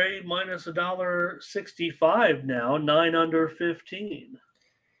 Gray minus $1.65 now. 9 under 15.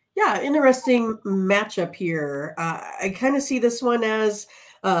 Yeah, interesting matchup here. I kind of see this one as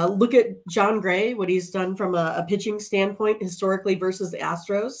look at John Gray, what he's done from a pitching standpoint historically versus the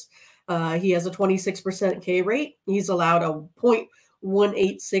Astros. He has a 26% K rate. He's allowed a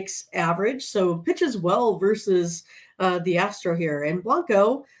 .186 average, so pitches well versus the Astro here. And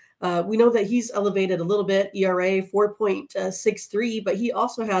Blanco, we know that he's elevated a little bit, ERA 4.63, but he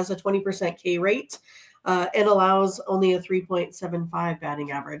also has a 20% K rate. And allows only a 3.75 batting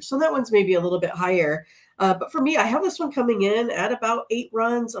average. So that one's maybe a little bit higher. But for me, I have this one coming in at about 8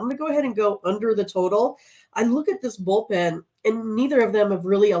 runs. I'm going to go ahead and go under the total. I look at this bullpen, and neither of them have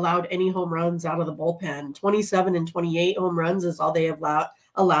really allowed any home runs out of the bullpen. 27 and 28 home runs is all they have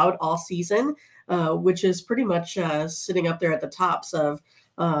allowed all season, which is pretty much sitting up there at the tops of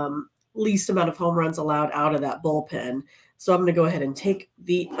least amount of home runs allowed out of that bullpen. So I'm going to go ahead and take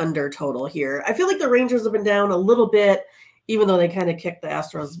the under total here. I feel like the Rangers have been down a little bit, even though they kind of kicked the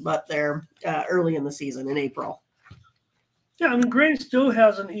Astros' butt there early in the season in April. Yeah, I mean, Gray still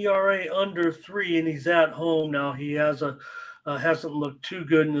has an ERA under 3, and he's at home now. He hasn't looked too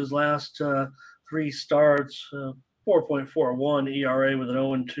good in his last 3 starts. 4.41 ERA with an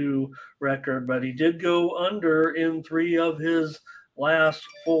 0-2 record, but he did go under in 3 of his last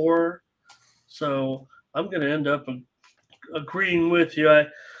 4. So I'm going to end up agreeing with you.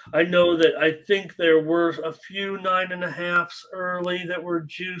 I know that I think there were a few 9.5s early that were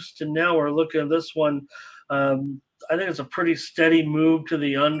juiced, and now we're looking at this one. I think it's a pretty steady move to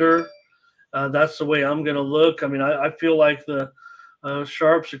the under. That's the way I'm going to look. I mean, I feel like the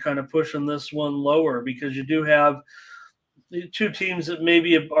Sharps are kind of pushing this one lower because you do have the two teams that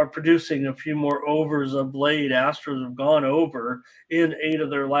maybe are producing a few more overs of late. Astros have gone over in 8 of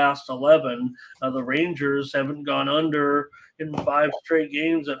their last 11. The Rangers haven't gone under in 5 straight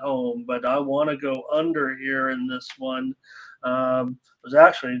games at home, but I want to go under here in this one. I was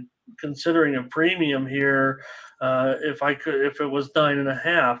actually considering a premium here if it was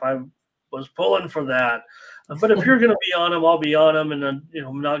 9.5. I was pulling for that. But if you're going to be on them, I'll be on them, and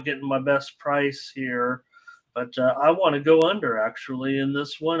I'm not getting my best price here. But I want to go under, actually, in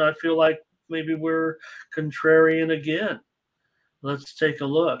this one. I feel like maybe we're contrarian again. Let's take a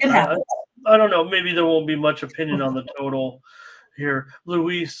look. I don't know. Maybe there won't be much opinion on the total here.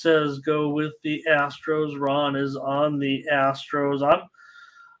 Luis says go with the Astros. Ron is on the Astros.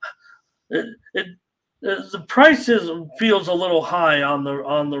 The price feels a little high on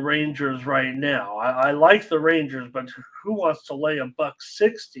the Rangers right now. I like the Rangers, but who wants to lay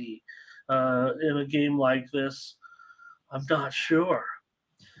 $1.60 in a game like this? I'm not sure.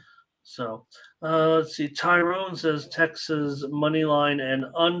 So let's see. Tyrone says Texas money line and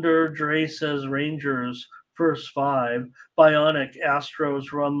under. Dre says Rangers first 5. Bionic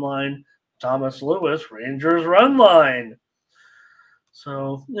Astros run line. Thomas Lewis Rangers run line.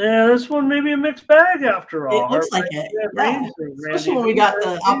 So yeah, this one may be a mixed bag after all. It looks like it. Yeah. Especially when we got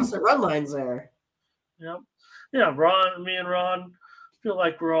the opposite run lines there. Yep. Yeah, Ron, me and Ron feel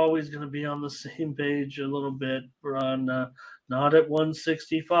like we're always going to be on the same page a little bit. We're on not at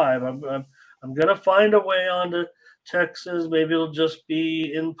 165. I'm going to find a way onto Texas. Maybe it'll just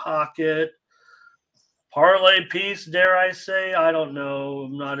be in pocket. Parlay piece, dare I say? I don't know.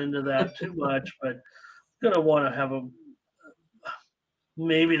 I'm not into that too much, but I'm going to want to have a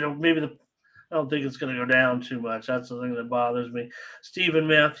maybe the I don't think it's going to go down too much. That's the thing that bothers me. Stephen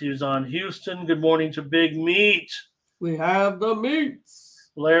Matthews on Houston. Good morning to Big Meat. We have the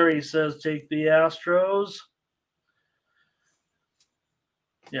meats. Larry says take the Astros.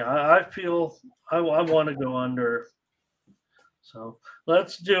 Yeah, I feel I want to go under. So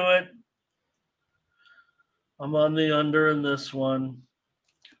let's do it. I'm on the under in this one.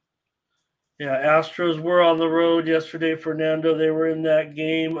 Yeah, Astros were on the road yesterday, Fernando. They were in that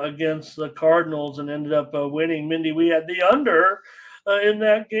game against the Cardinals and ended up winning. Mindy, we had the under in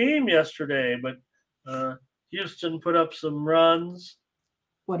that game yesterday, but Houston put up some runs.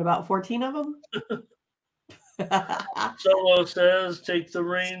 What, about 14 of them? Solo says, take the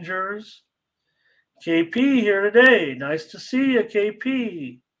Rangers. KP here today. Nice to see you,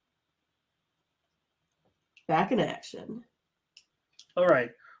 KP. Back in action. All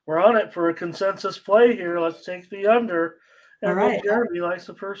right. We're on it for a consensus play here. Let's take the under. And all right. Jeremy likes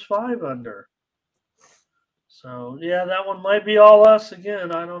the first 5 under. So, yeah, that one might be all us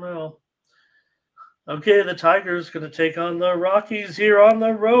again. I don't know. Okay, the Tigers going to take on the Rockies here on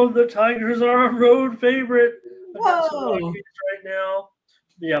the road. The Tigers are a road favorite against the Rockies right now.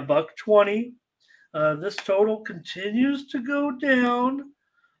 Yeah, $1.20. This total continues to go down.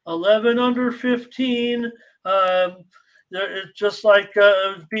 11 under 15. It's just like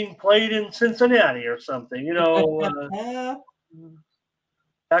being played in Cincinnati or something,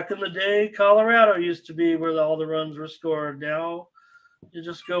 Back in the day, Colorado used to be where all the runs were scored. Now you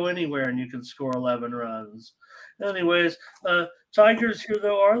just go anywhere and you can score 11 runs. Anyways, Tigers here,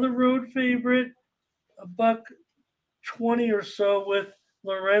 though, are the road favorite. $1.20 or so with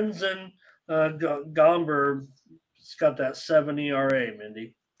Lorenzen. Gomber has got that 7 ERA,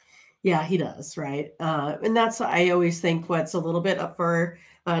 Mindy. Yeah, he does, right? And that's, I always think what's a little bit up for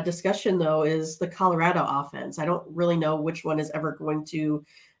discussion, though, is the Colorado offense. I don't really know which one is ever going to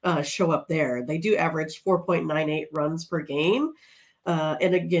show up there. They do average 4.98 runs per game.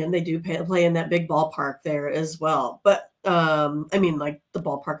 And again, they do play in that big ballpark there as well. But I mean, like the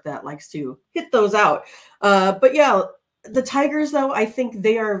ballpark that likes to hit those out. But yeah, the Tigers, though, I think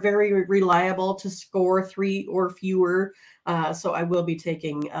they are very reliable to score 3 or fewer. So I will be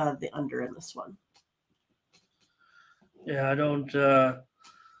taking the under in this one. Yeah, I don't.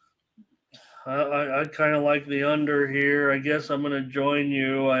 I kind of like the under here. I guess I'm going to join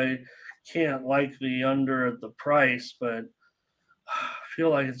you. I can't like the under at the price, but I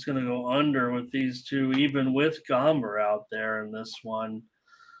feel like it's going to go under with these two, even with Gomber out there in this one.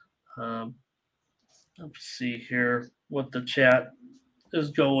 Let's see here what the chat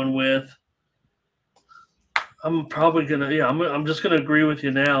is going with. I'm probably going to, I'm just going to agree with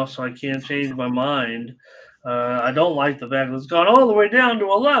you now, so I can't change my mind. I don't like the fact that it's gone all the way down to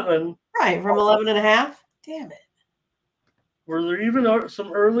 11. Right, from 11.5. Damn it. Were there even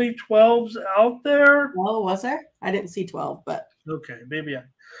some early 12s out there? Oh, was there? I didn't see 12, but. Okay, maybe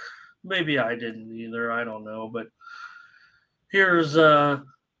I didn't either. I don't know. But here's going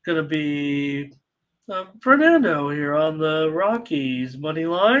to be Fernando here on the Rockies money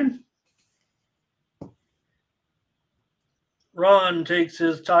line. Ron takes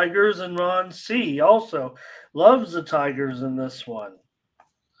his Tigers, and Ron C. also loves the Tigers in this one.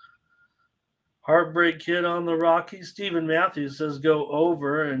 Heartbreak Kid on the Rockies. Stephen Matthews says go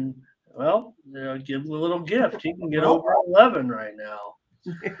over, and, well, give him a little gift. He can get over 11 right now.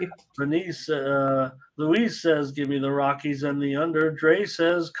 Louise says give me the Rockies and the under. Dre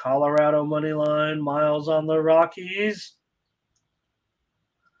says Colorado money line. Miles on the Rockies.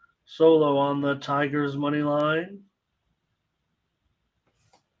 Solo on the Tigers money line.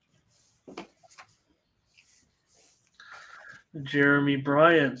 Jeremy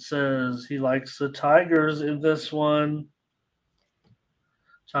Bryant says he likes the Tigers in this one.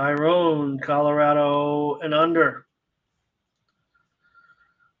 Tyrone, Colorado, and under.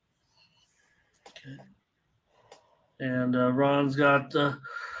 Okay. And Ron's got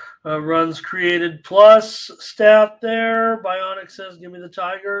runs created plus stat there. Bionic says give me the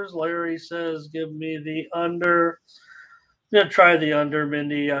Tigers. Larry says give me the under. I'm going to try the under,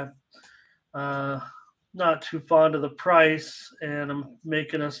 Mindy. Not too fond of the price, and I'm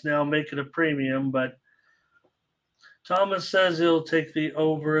making us now make it a premium, but Thomas says he'll take the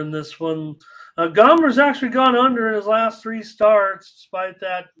over in this one. Gomer's actually gone under in his last 3 starts, despite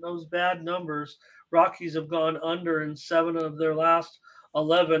those bad numbers. Rockies have gone under in 7 of their last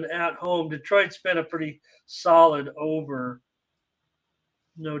 11 at home. Detroit's been a pretty solid over,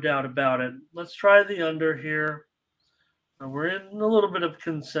 no doubt about it. Let's try the under here. We're in a little bit of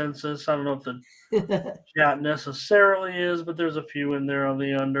consensus. I don't know if the chat necessarily is, but there's a few in there on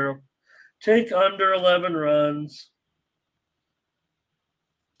the under. Take under 11 runs.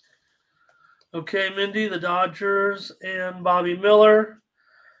 Okay, Mindy, the Dodgers and Bobby Miller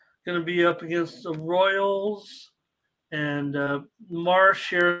going to be up against the Royals and Marsh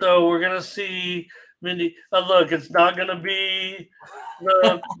here. So we're going to see, Mindy, look, it's not going to be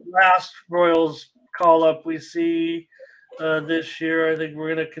the last Royals call-up we see this year. I think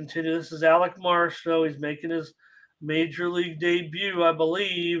we're going to continue. This is Alec Marsh, though. He's making his major league debut, I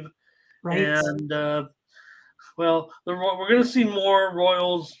believe. Right. And, we're going to see more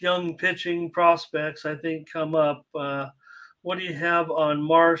Royals young pitching prospects, I think, come up. What do you have on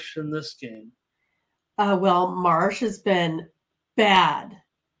Marsh in this game? Marsh has been bad.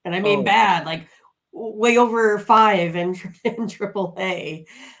 And I mean bad, like way over 5 in AAA.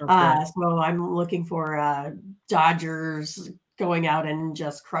 Okay. So I'm looking for Dodgers going out and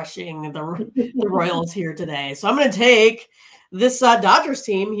just crushing the Royals here today. So I'm going to take this Dodgers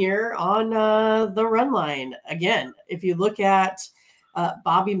team here on the run line. Again, if you look at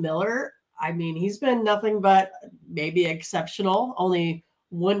Bobby Miller, I mean, he's been nothing but maybe exceptional. Only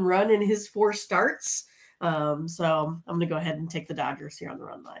 1 run in his 4 starts. So I'm going to go ahead and take the Dodgers here on the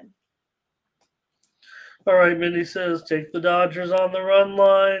run line. All right, Mindy says take the Dodgers on the run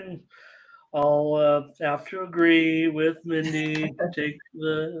line. I'll have to agree with Mindy. Take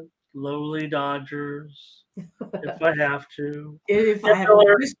the lowly Dodgers if I have to. If I have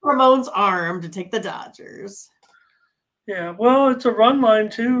to twist Ramon's arm to take the Dodgers. Yeah, well, it's a run line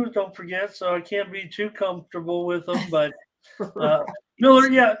too, don't forget, so I can't be too comfortable with them. But Miller,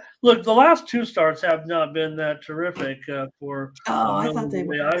 yeah, look, the last 2 starts have not been that terrific for I thought they the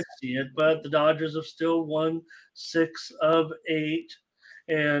way I see it, but the Dodgers have still won 6 of 8,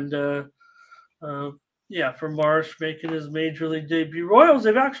 and for Marsh making his major league debut. Royals,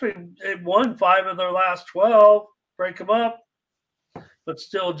 they've won 5 of their last 12, break them up, but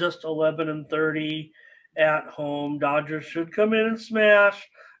still just 11-30 at home. Dodgers should come in and smash.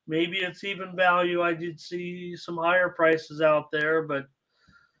 Maybe it's even value. I did see some higher prices out there, but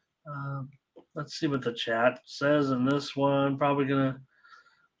let's see what the chat says in this one. Probably going to,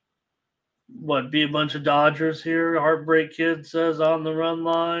 be a bunch of Dodgers here. Heartbreak Kid says on the run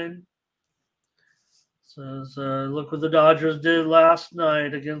line. Says, look what the Dodgers did last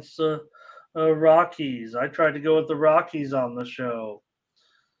night against the Rockies. I tried to go with the Rockies on the show.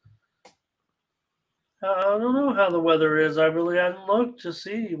 I don't know how the weather is. I really hadn't looked to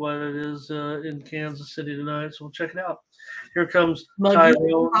see what it is in Kansas City tonight, so we'll check it out. Here comes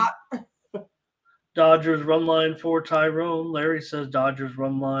Tyrone. Dodgers run line for Tyrone. Larry says Dodgers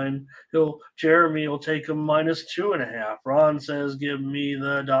run line. Jeremy will take him -2.5. Ron says give me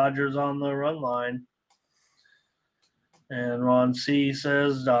the Dodgers on the run line. And Ron C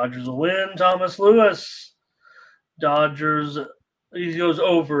says Dodgers will win. Thomas Lewis. Dodgers, he goes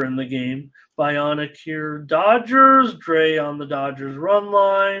over in the game. Bionic here. Dodgers. Dre on the Dodgers run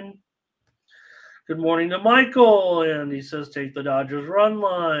line. Good morning to Michael. And he says take the Dodgers run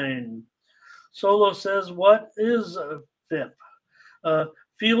line. Solo says what is FIP?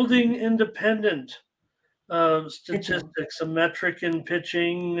 Fielding independent. statistics, a metric in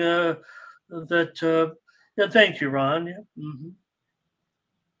pitching yeah, thank you, Ron.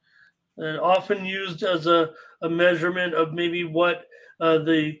 Yeah. Often used as a measurement of maybe what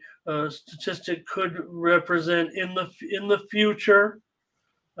the statistic could represent in the future.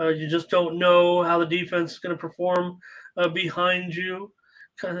 You just don't know how the defense is going to perform behind you.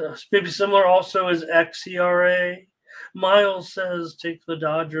 Maybe similar also is xERA. Miles says take the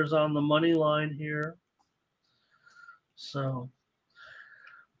Dodgers on the money line here. So,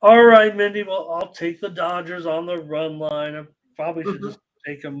 all right, Mindy. Well, I'll take the Dodgers on the run line. I probably should just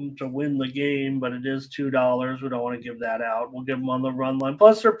take them to win the game, but it is $2. We don't want to give that out. We'll give them on the run line.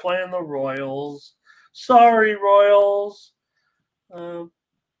 Plus, they're playing the Royals. Sorry, Royals. Like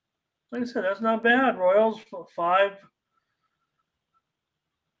I said, that's not bad. Royals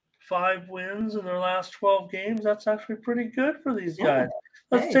five wins in their last 12 games. That's actually pretty good for these guys.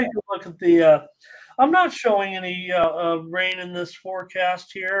 Let's take a look at the. I'm not showing any rain in this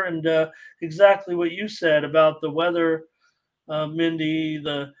forecast here, and exactly what you said about the weather, Mindy.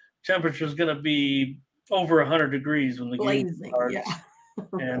 The temperature is going to be over 100 degrees when the game starts,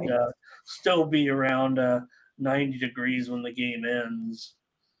 and still be around 90 degrees when the game ends.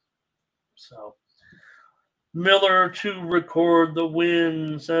 So. Miller to record the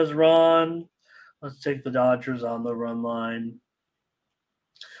win, says Ron. Let's take the Dodgers on the run line.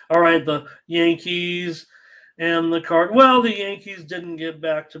 All right, the Yankees and the Cardinals. Well, the Yankees didn't get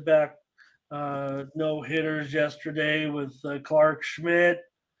back-to-back no-hitters yesterday with Clark Schmidt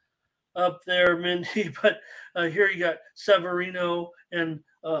up there, Mindy. But here you got Severino. And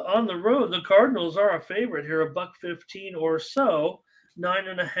on the road, the Cardinals are a favorite here, $1.15 or so.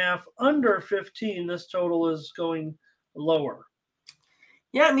 9.5 under 15. This total is going lower.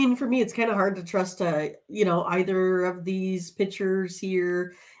 Yeah, I mean, for me, it's kind of hard to trust, either of these pitchers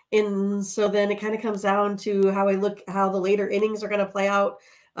here. And so then it kind of comes down to how the later innings are going to play out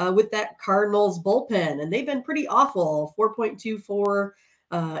with that Cardinals bullpen. And they've been pretty awful, 4.24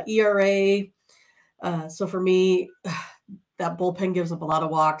 ERA. So for me, that bullpen gives up a lot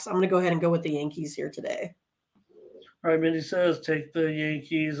of walks. I'm going to go ahead and go with the Yankees here today. All right, Mindy says take the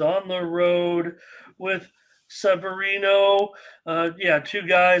Yankees on the road with Severino. Two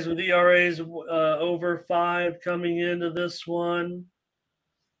guys with ERAs over 5 coming into this one.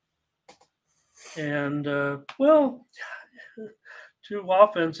 And, two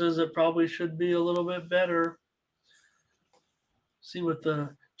offenses that probably should be a little bit better. See what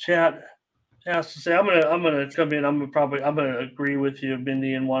the chat has to say. I'm gonna come in. I'm gonna agree with you,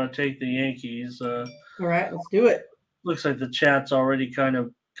 Mindy, and want to take the Yankees. All right, let's do it. Looks like the chat's already kind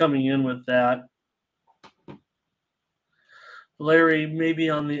of coming in with that. Larry,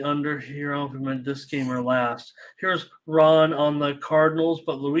 maybe on the under here. I don't know if we meant this game or last. Here's Ron on the Cardinals,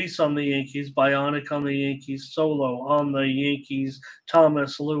 but Luis on the Yankees, Bionic on the Yankees, Solo on the Yankees,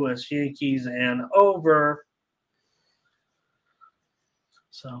 Thomas Lewis, Yankees, and over.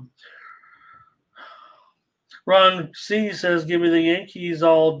 So Ron C says, give me the Yankees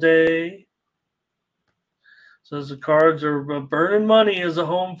all day. Says the Cards are burning money as a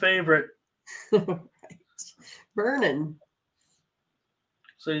home favorite. Right. Burning.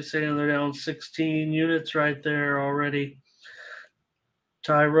 So you're saying they're down 16 units right there already.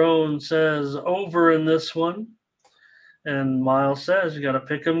 Tyrone says over in this one. And Miles says you got a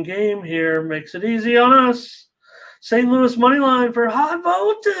pick 'em game here. Makes it easy on us. St. Louis money line for high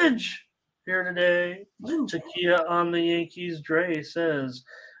voltage here today. Takia on the Yankees. Dre says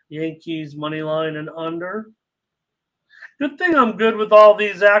Yankees money line and under. Good thing I'm good with all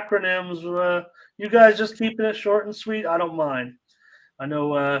these acronyms. You guys just keeping it short and sweet. I don't mind. I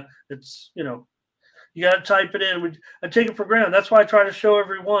know it's, you got to type it in. I take it for granted. That's why I try to show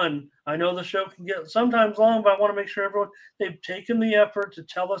everyone. I know the show can get sometimes long, but I want to make sure they've taken the effort to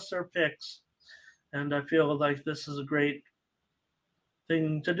tell us their picks. And I feel like this is a great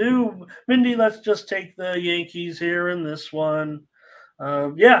thing to do. Mindy, let's just take the Yankees here in this one.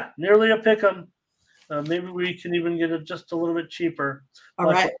 Nearly a pick 'em. Maybe we can even get it just a little bit cheaper. All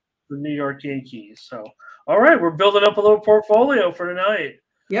right. The New York Yankees. So, all right, we're building up a little portfolio for tonight.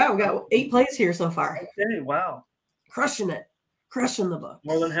 Yeah, we got 8 plays here so far. Okay, wow. Crushing it. Crushing the book.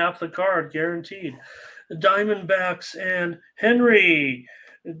 More than half the card, guaranteed. The Diamondbacks and Henry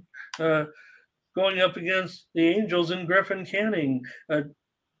going up against the Angels and Griffin Canning.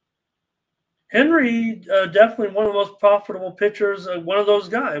 Henry, definitely one of the most profitable pitchers, one of those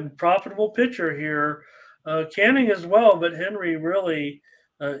guys, profitable pitcher here. Canning as well, but Henry really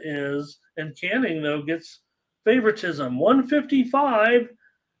is. And Canning, though, gets favoritism. 155,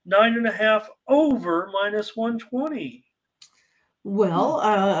 9.5 over, minus 120. Well,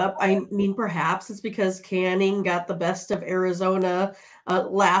 I mean, perhaps it's because Canning got the best of Arizona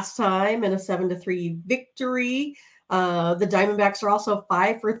last time in a 7-3 victory. The Diamondbacks are also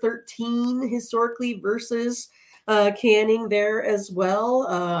 5 for 13 historically versus Canning there as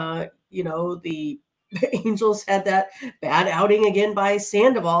well. The Angels had that bad outing again by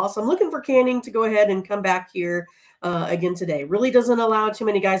Sandoval, so I'm looking for Canning to go ahead and come back here again today. Really doesn't allow too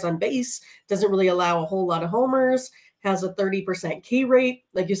many guys on base. Doesn't really allow a whole lot of homers, has a 30% K rate.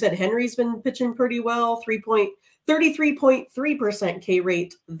 Like you said, Henry's been pitching pretty well, 33.3% K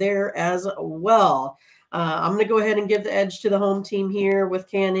rate there as well. I'm going to go ahead and give the edge to the home team here with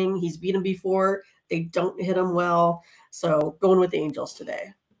Canning. He's beat him before. They don't hit him well. So going with the Angels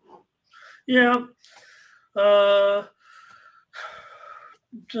today. Yeah.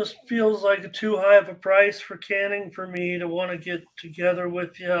 Just feels like too high of a price for Canning for me to want to get together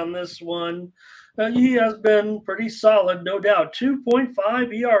with you on this one. He has been pretty solid, no doubt.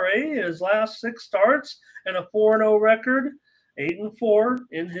 2.5 ERA in his last 6 starts and a 4-0 record. 8-4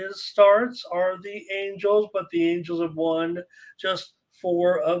 in his starts are the Angels, but the Angels have won just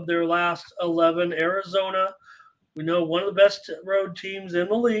 4 of their last 11. Arizona, we know one of the best road teams in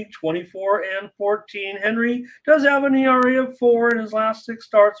the league, 24-14. Henry does have an ERA of 4 in his last 6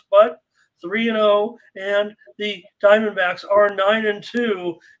 starts, but 3-0. And the Diamondbacks are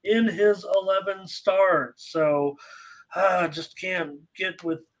 9-2 in his 11 starts. So just can't get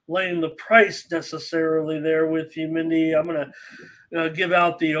with laying the price necessarily there with you, Mindy. I'm going to give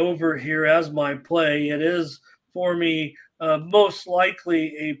out the over here as my play. It is for me most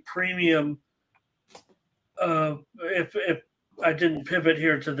likely a premium. If I didn't pivot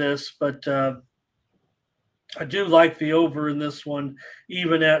here to this, but I do like the over in this one,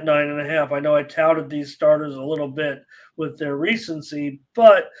 even at 9.5. I know I touted these starters a little bit with their recency,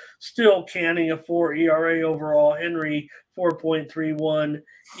 but still Canning a 4 ERA overall, Henry 4.31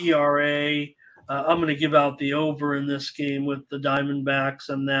 ERA. I'm going to give out the over in this game with the Diamondbacks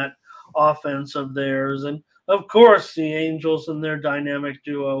and that offense of theirs. And of course, the Angels and their dynamic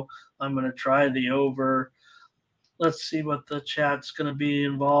duo. I'm going to try the over. Let's see what the chat's going to be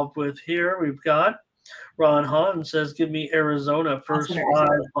involved with here. We've got Ron Hahn says, give me Arizona first 5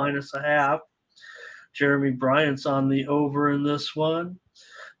 minus a half. Jeremy Bryant's on the over in this one.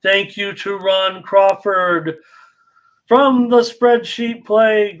 Thank you to Ron Crawford from the Spreadsheet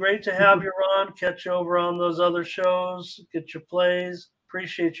Play. Great to have you, Ron. Catch you over on those other shows. Get your plays.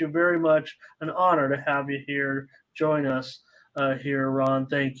 Appreciate you very much. An honor to have you here. Join us. Here, Ron.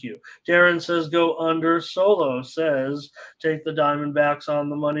 Thank you. Darren says go under. Solo says take the Diamondbacks on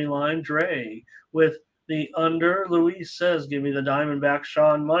the money line. Dre with the under. Luis says give me the Diamondbacks.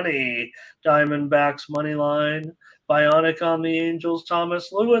 Sean Money. Diamondbacks money line. Bionic on the Angels.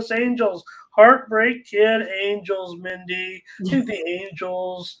 Thomas Lewis Angels. Heartbreak Kid Angels. Mindy. I think the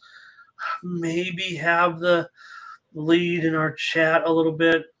Angels maybe have the lead in our chat a little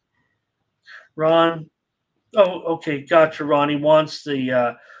bit. Ron. Oh, okay, gotcha, Ron. He wants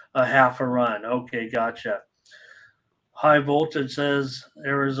the a half a run. Okay, gotcha. High Voltage says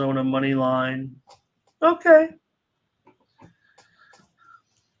Arizona money line. Okay.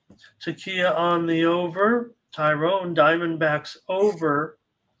 Takia on the over. Tyrone Diamondbacks over.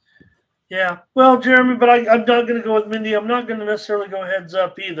 Yeah. Well, Jeremy, but I'm not going to go with Mindy. I'm not going to necessarily go heads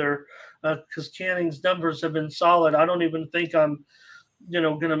up either because Canning's numbers have been solid. I don't even think I'm,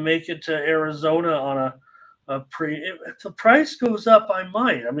 going to make it to Arizona on a if the price goes up, I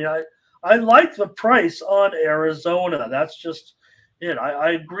might. I mean, I like the price on Arizona. That's just it.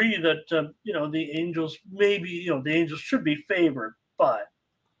 I agree that the Angels maybe the Angels should be favored, but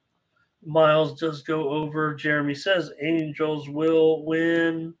Miles does go over. Jeremy says Angels will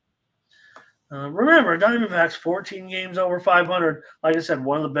win. Remember, Diamondbacks 14 games over 500. Like I said,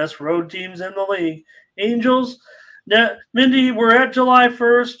 one of the best road teams in the league. Angels. Now, Mindy, we're at July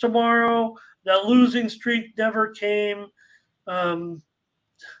 1st tomorrow. That losing streak never came. The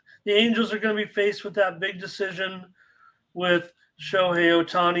Angels are going to be faced with that big decision with Shohei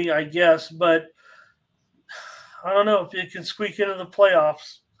Ohtani, I guess. But I don't know if you can squeak into the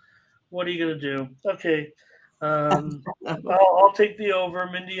playoffs. What are you going to do? Okay. I'll take the over.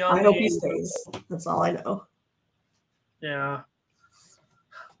 Mindy on I hope he stays. That's all I know. Yeah.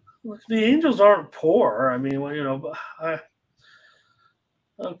 The Angels aren't poor. I mean,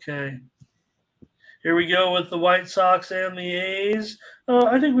 okay. Here we go with the White Sox and the A's.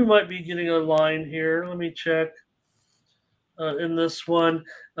 I think we might be getting a line here. Let me check in this one.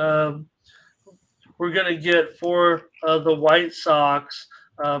 We're going to get for the White Sox,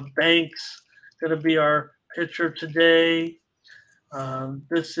 Banks going to be our pitcher today.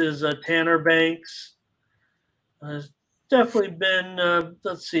 This is Tanner Banks. definitely been,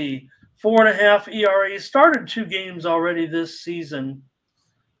 let's see, 4.5 ERA. He started 2 games already this season,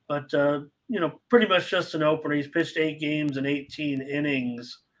 but, pretty much just an opener. He's pitched 8 games and 18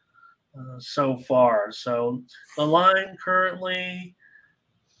 innings so far. So the line currently,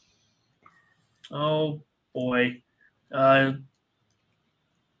 oh boy,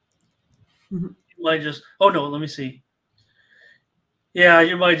 you might just, oh no, let me see. Yeah,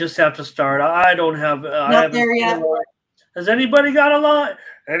 you might just have to start. I don't have. I Not haven't there seen a yet. line. Has anybody got a line?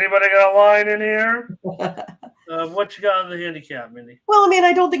 Anybody got a line in here? What you got on the handicap, Mindy? Well, I mean,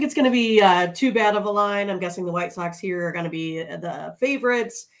 I don't think it's going to be too bad of a line. I'm guessing the White Sox here are going to be the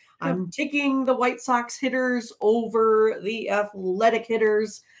favorites. I'm taking the White Sox hitters over the Athletic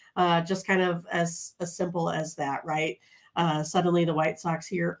hitters, just kind of as simple as that, right? Suddenly the White Sox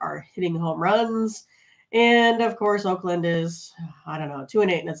here are hitting home runs. And of course, Oakland is, I don't know,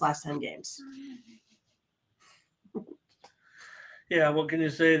 2-8 in its last 10 games. Yeah, what can you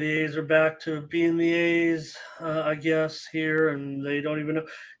say? The A's are back to being the A's, I guess, here, and they don't even know.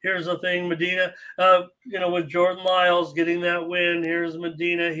 Here's the thing, Medina, with Jordan Lyles getting that win, here's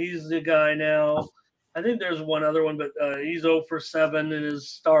Medina. He's the guy now. I think there's one other one, but he's 0 for 7 in his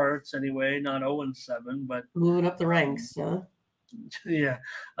starts anyway, not 0 7, but moving up the ranks. Yeah,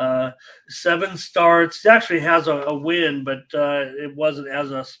 7 starts. He actually has a win, but it wasn't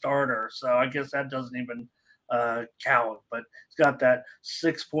as a starter, so I guess that doesn't even count. But he's got that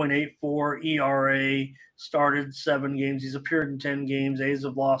 6.84 ERA. Started 7 games. He's appeared in 10 games. A's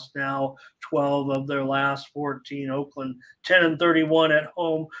have lost now 12 of their last 14. Oakland 10-31 at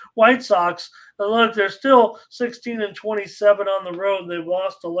home. White Sox, look, they're still 16-27 on the road. They've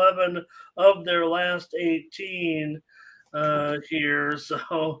lost 11 of their last 18. Here,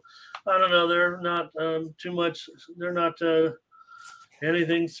 so I don't know. They're not too much. They're not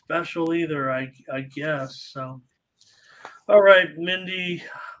anything special either. I guess so. All right, Mindy.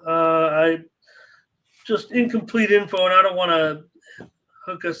 I just incomplete info, and I don't want to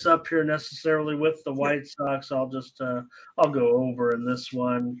hook us up here necessarily with the White Sox. I'll just I'll go over in this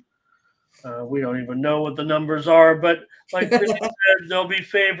one. We don't even know what the numbers are, but like Mindy said, they'll be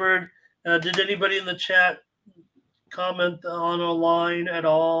favored. Did anybody in the chat comment on a line at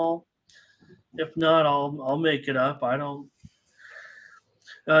all? If not, I'll make it up. I don't.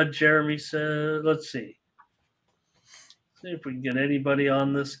 Jeremy said, let's see if we can get anybody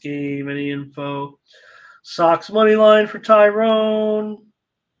on this game. Any info? Sox money line for Tyrone.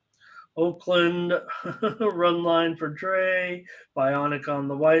 Oakland run line for Dre. Bionic on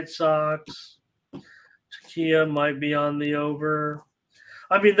the White Sox. Takia might be on the over.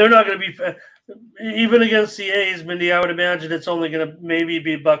 I mean, they're not going to be. Even against the A's, Mindy, I would imagine it's only going to maybe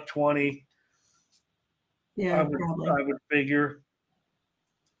be $1.20. Yeah, I would figure.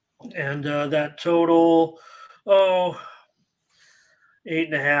 And that total,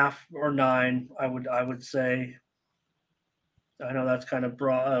 8.5 or 9. I would say. I know that's kind of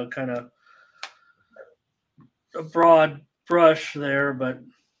broad, kind of a broad brush there, but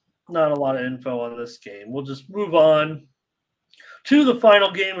not a lot of info on this game. We'll just move on to the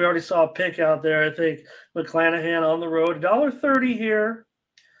final game. We already saw a pick out there. I think McClanahan on the road, $1.30 here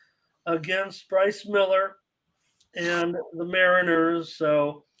against Bryce Miller and the Mariners.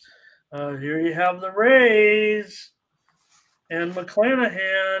 So here you have the Rays and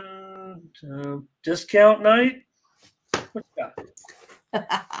McClanahan. Discount night. What you got?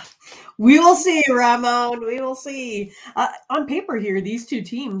 We will see, Ramon. We will see. On paper here, these two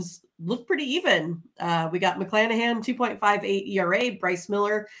teams look pretty even. We got McClanahan, 2.58 ERA, Bryce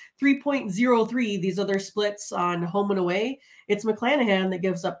Miller, 3.03. These are their splits on home and away. It's McClanahan that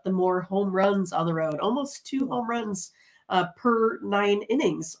gives up the more home runs on the road, almost 2 home runs per 9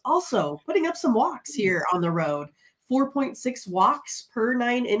 innings. Also, putting up some walks here on the road. 4.6 walks per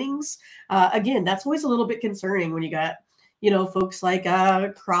 9 innings. Again, that's always a little bit concerning when you got folks like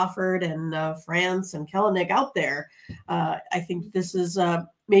Crawford and France and Kellenic out there. I think this is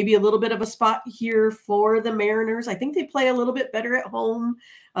maybe a little bit of a spot here for the Mariners. I think they play a little bit better at home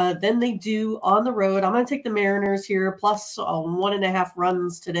than they do on the road. I'm going to take the Mariners here, plus 1.5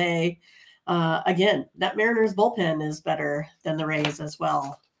 runs today. Again, that Mariners bullpen is better than the Rays as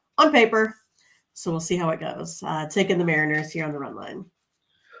well on paper. So we'll see how it goes. Taking the Mariners here on the run line.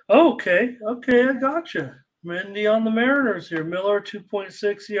 Okay, I gotcha. Mindy on the Mariners here. Miller,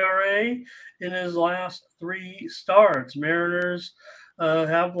 2.6 ERA in his last 3 starts. Mariners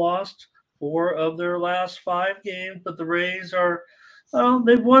have lost 4 of their last 5 games, but the Rays are,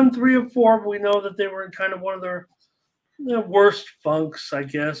 they've won 3 of 4, but we know that they were in kind of one of their worst funks, I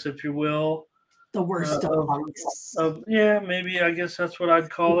guess, if you will. The worst of punks. Yeah, maybe I guess that's what I'd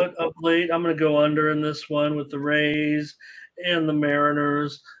call it of late. I'm going to go under in this one with the Rays and the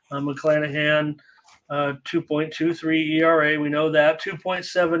Mariners. McClanahan, 2.23 ERA. We know that.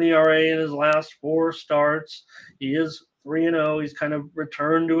 2.7 ERA in his last 4 starts. He is 3-0. He's kind of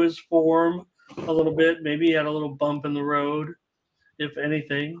returned to his form a little bit. Maybe he had a little bump in the road, if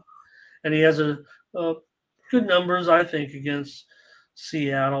anything. And he has a good numbers, I think, against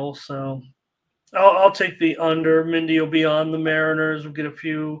Seattle. So I'll take the under. Mindy will be on the Mariners. We'll get a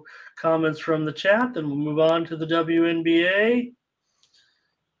few comments from the chat, then we'll move on to the WNBA.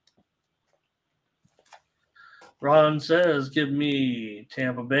 Ron says, give me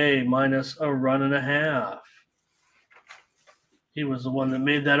Tampa Bay minus a run and a half. He was the one that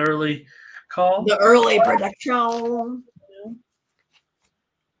made that early call. The early prediction.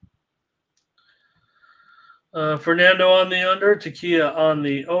 Fernando on the under, Takia on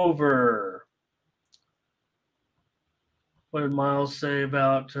the over. What did Miles say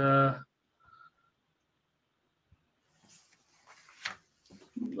about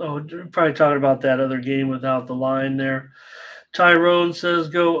probably talking about that other game without the line there. Tyrone says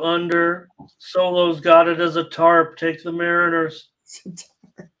go under. Solo's got it as a tarp. Take the Mariners.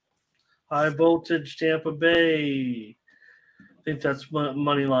 High voltage Tampa Bay. I think that's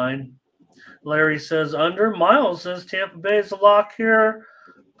money line. Larry says under. Miles says Tampa Bay is a lock here.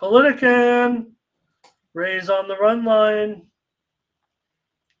 Politican. Rays on the run line.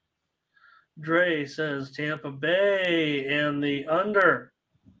 Dre says Tampa Bay and the under.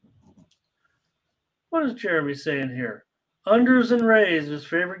 What is Jeremy saying here? Unders and Rays, his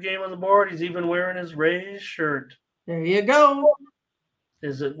favorite game on the board. He's even wearing his Rays shirt. There you go.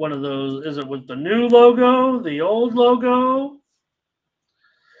 Is it one of those? Is it with the new logo, the old logo?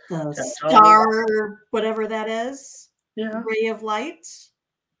 The star, whatever that is. Yeah. Ray of light.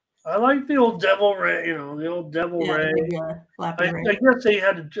 I like the old devil ray, the old devil ray. I guess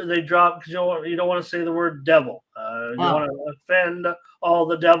they dropped because you don't want to say the word devil. You want to offend all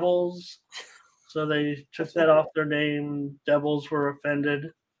the devils. So they took that off their name. Devils were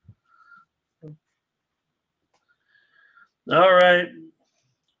offended. All right.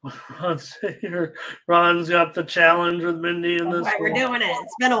 Ron's got the challenge with Mindy in this. Right, we're doing it.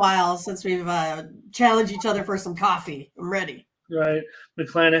 It's been a while since we've challenged each other for some coffee. I'm ready. Right.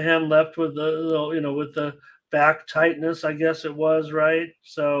 McClanahan left with with the back tightness, I guess it was, right?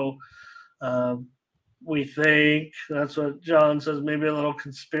 So we think that's what John says, maybe a little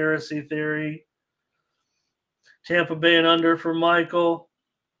conspiracy theory. Tampa Bay and under for Michael.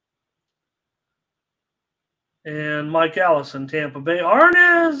 And Mike Allison, Tampa Bay.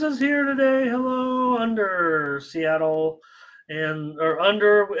 Arnaz is here today. Hello, under Seattle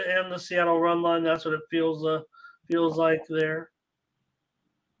under and the Seattle run line. That's what it feels like there.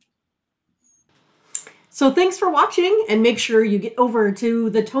 So thanks for watching, and make sure you get over to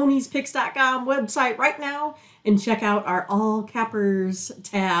the Tony'sPicks.com website right now and check out our All Cappers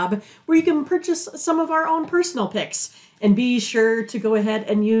tab where you can purchase some of our own personal picks. And be sure to go ahead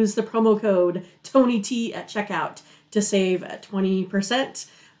and use the promo code TonyT at checkout to save 20%.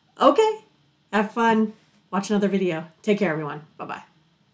 Okay, have fun. Watch another video. Take care, everyone. Bye-bye.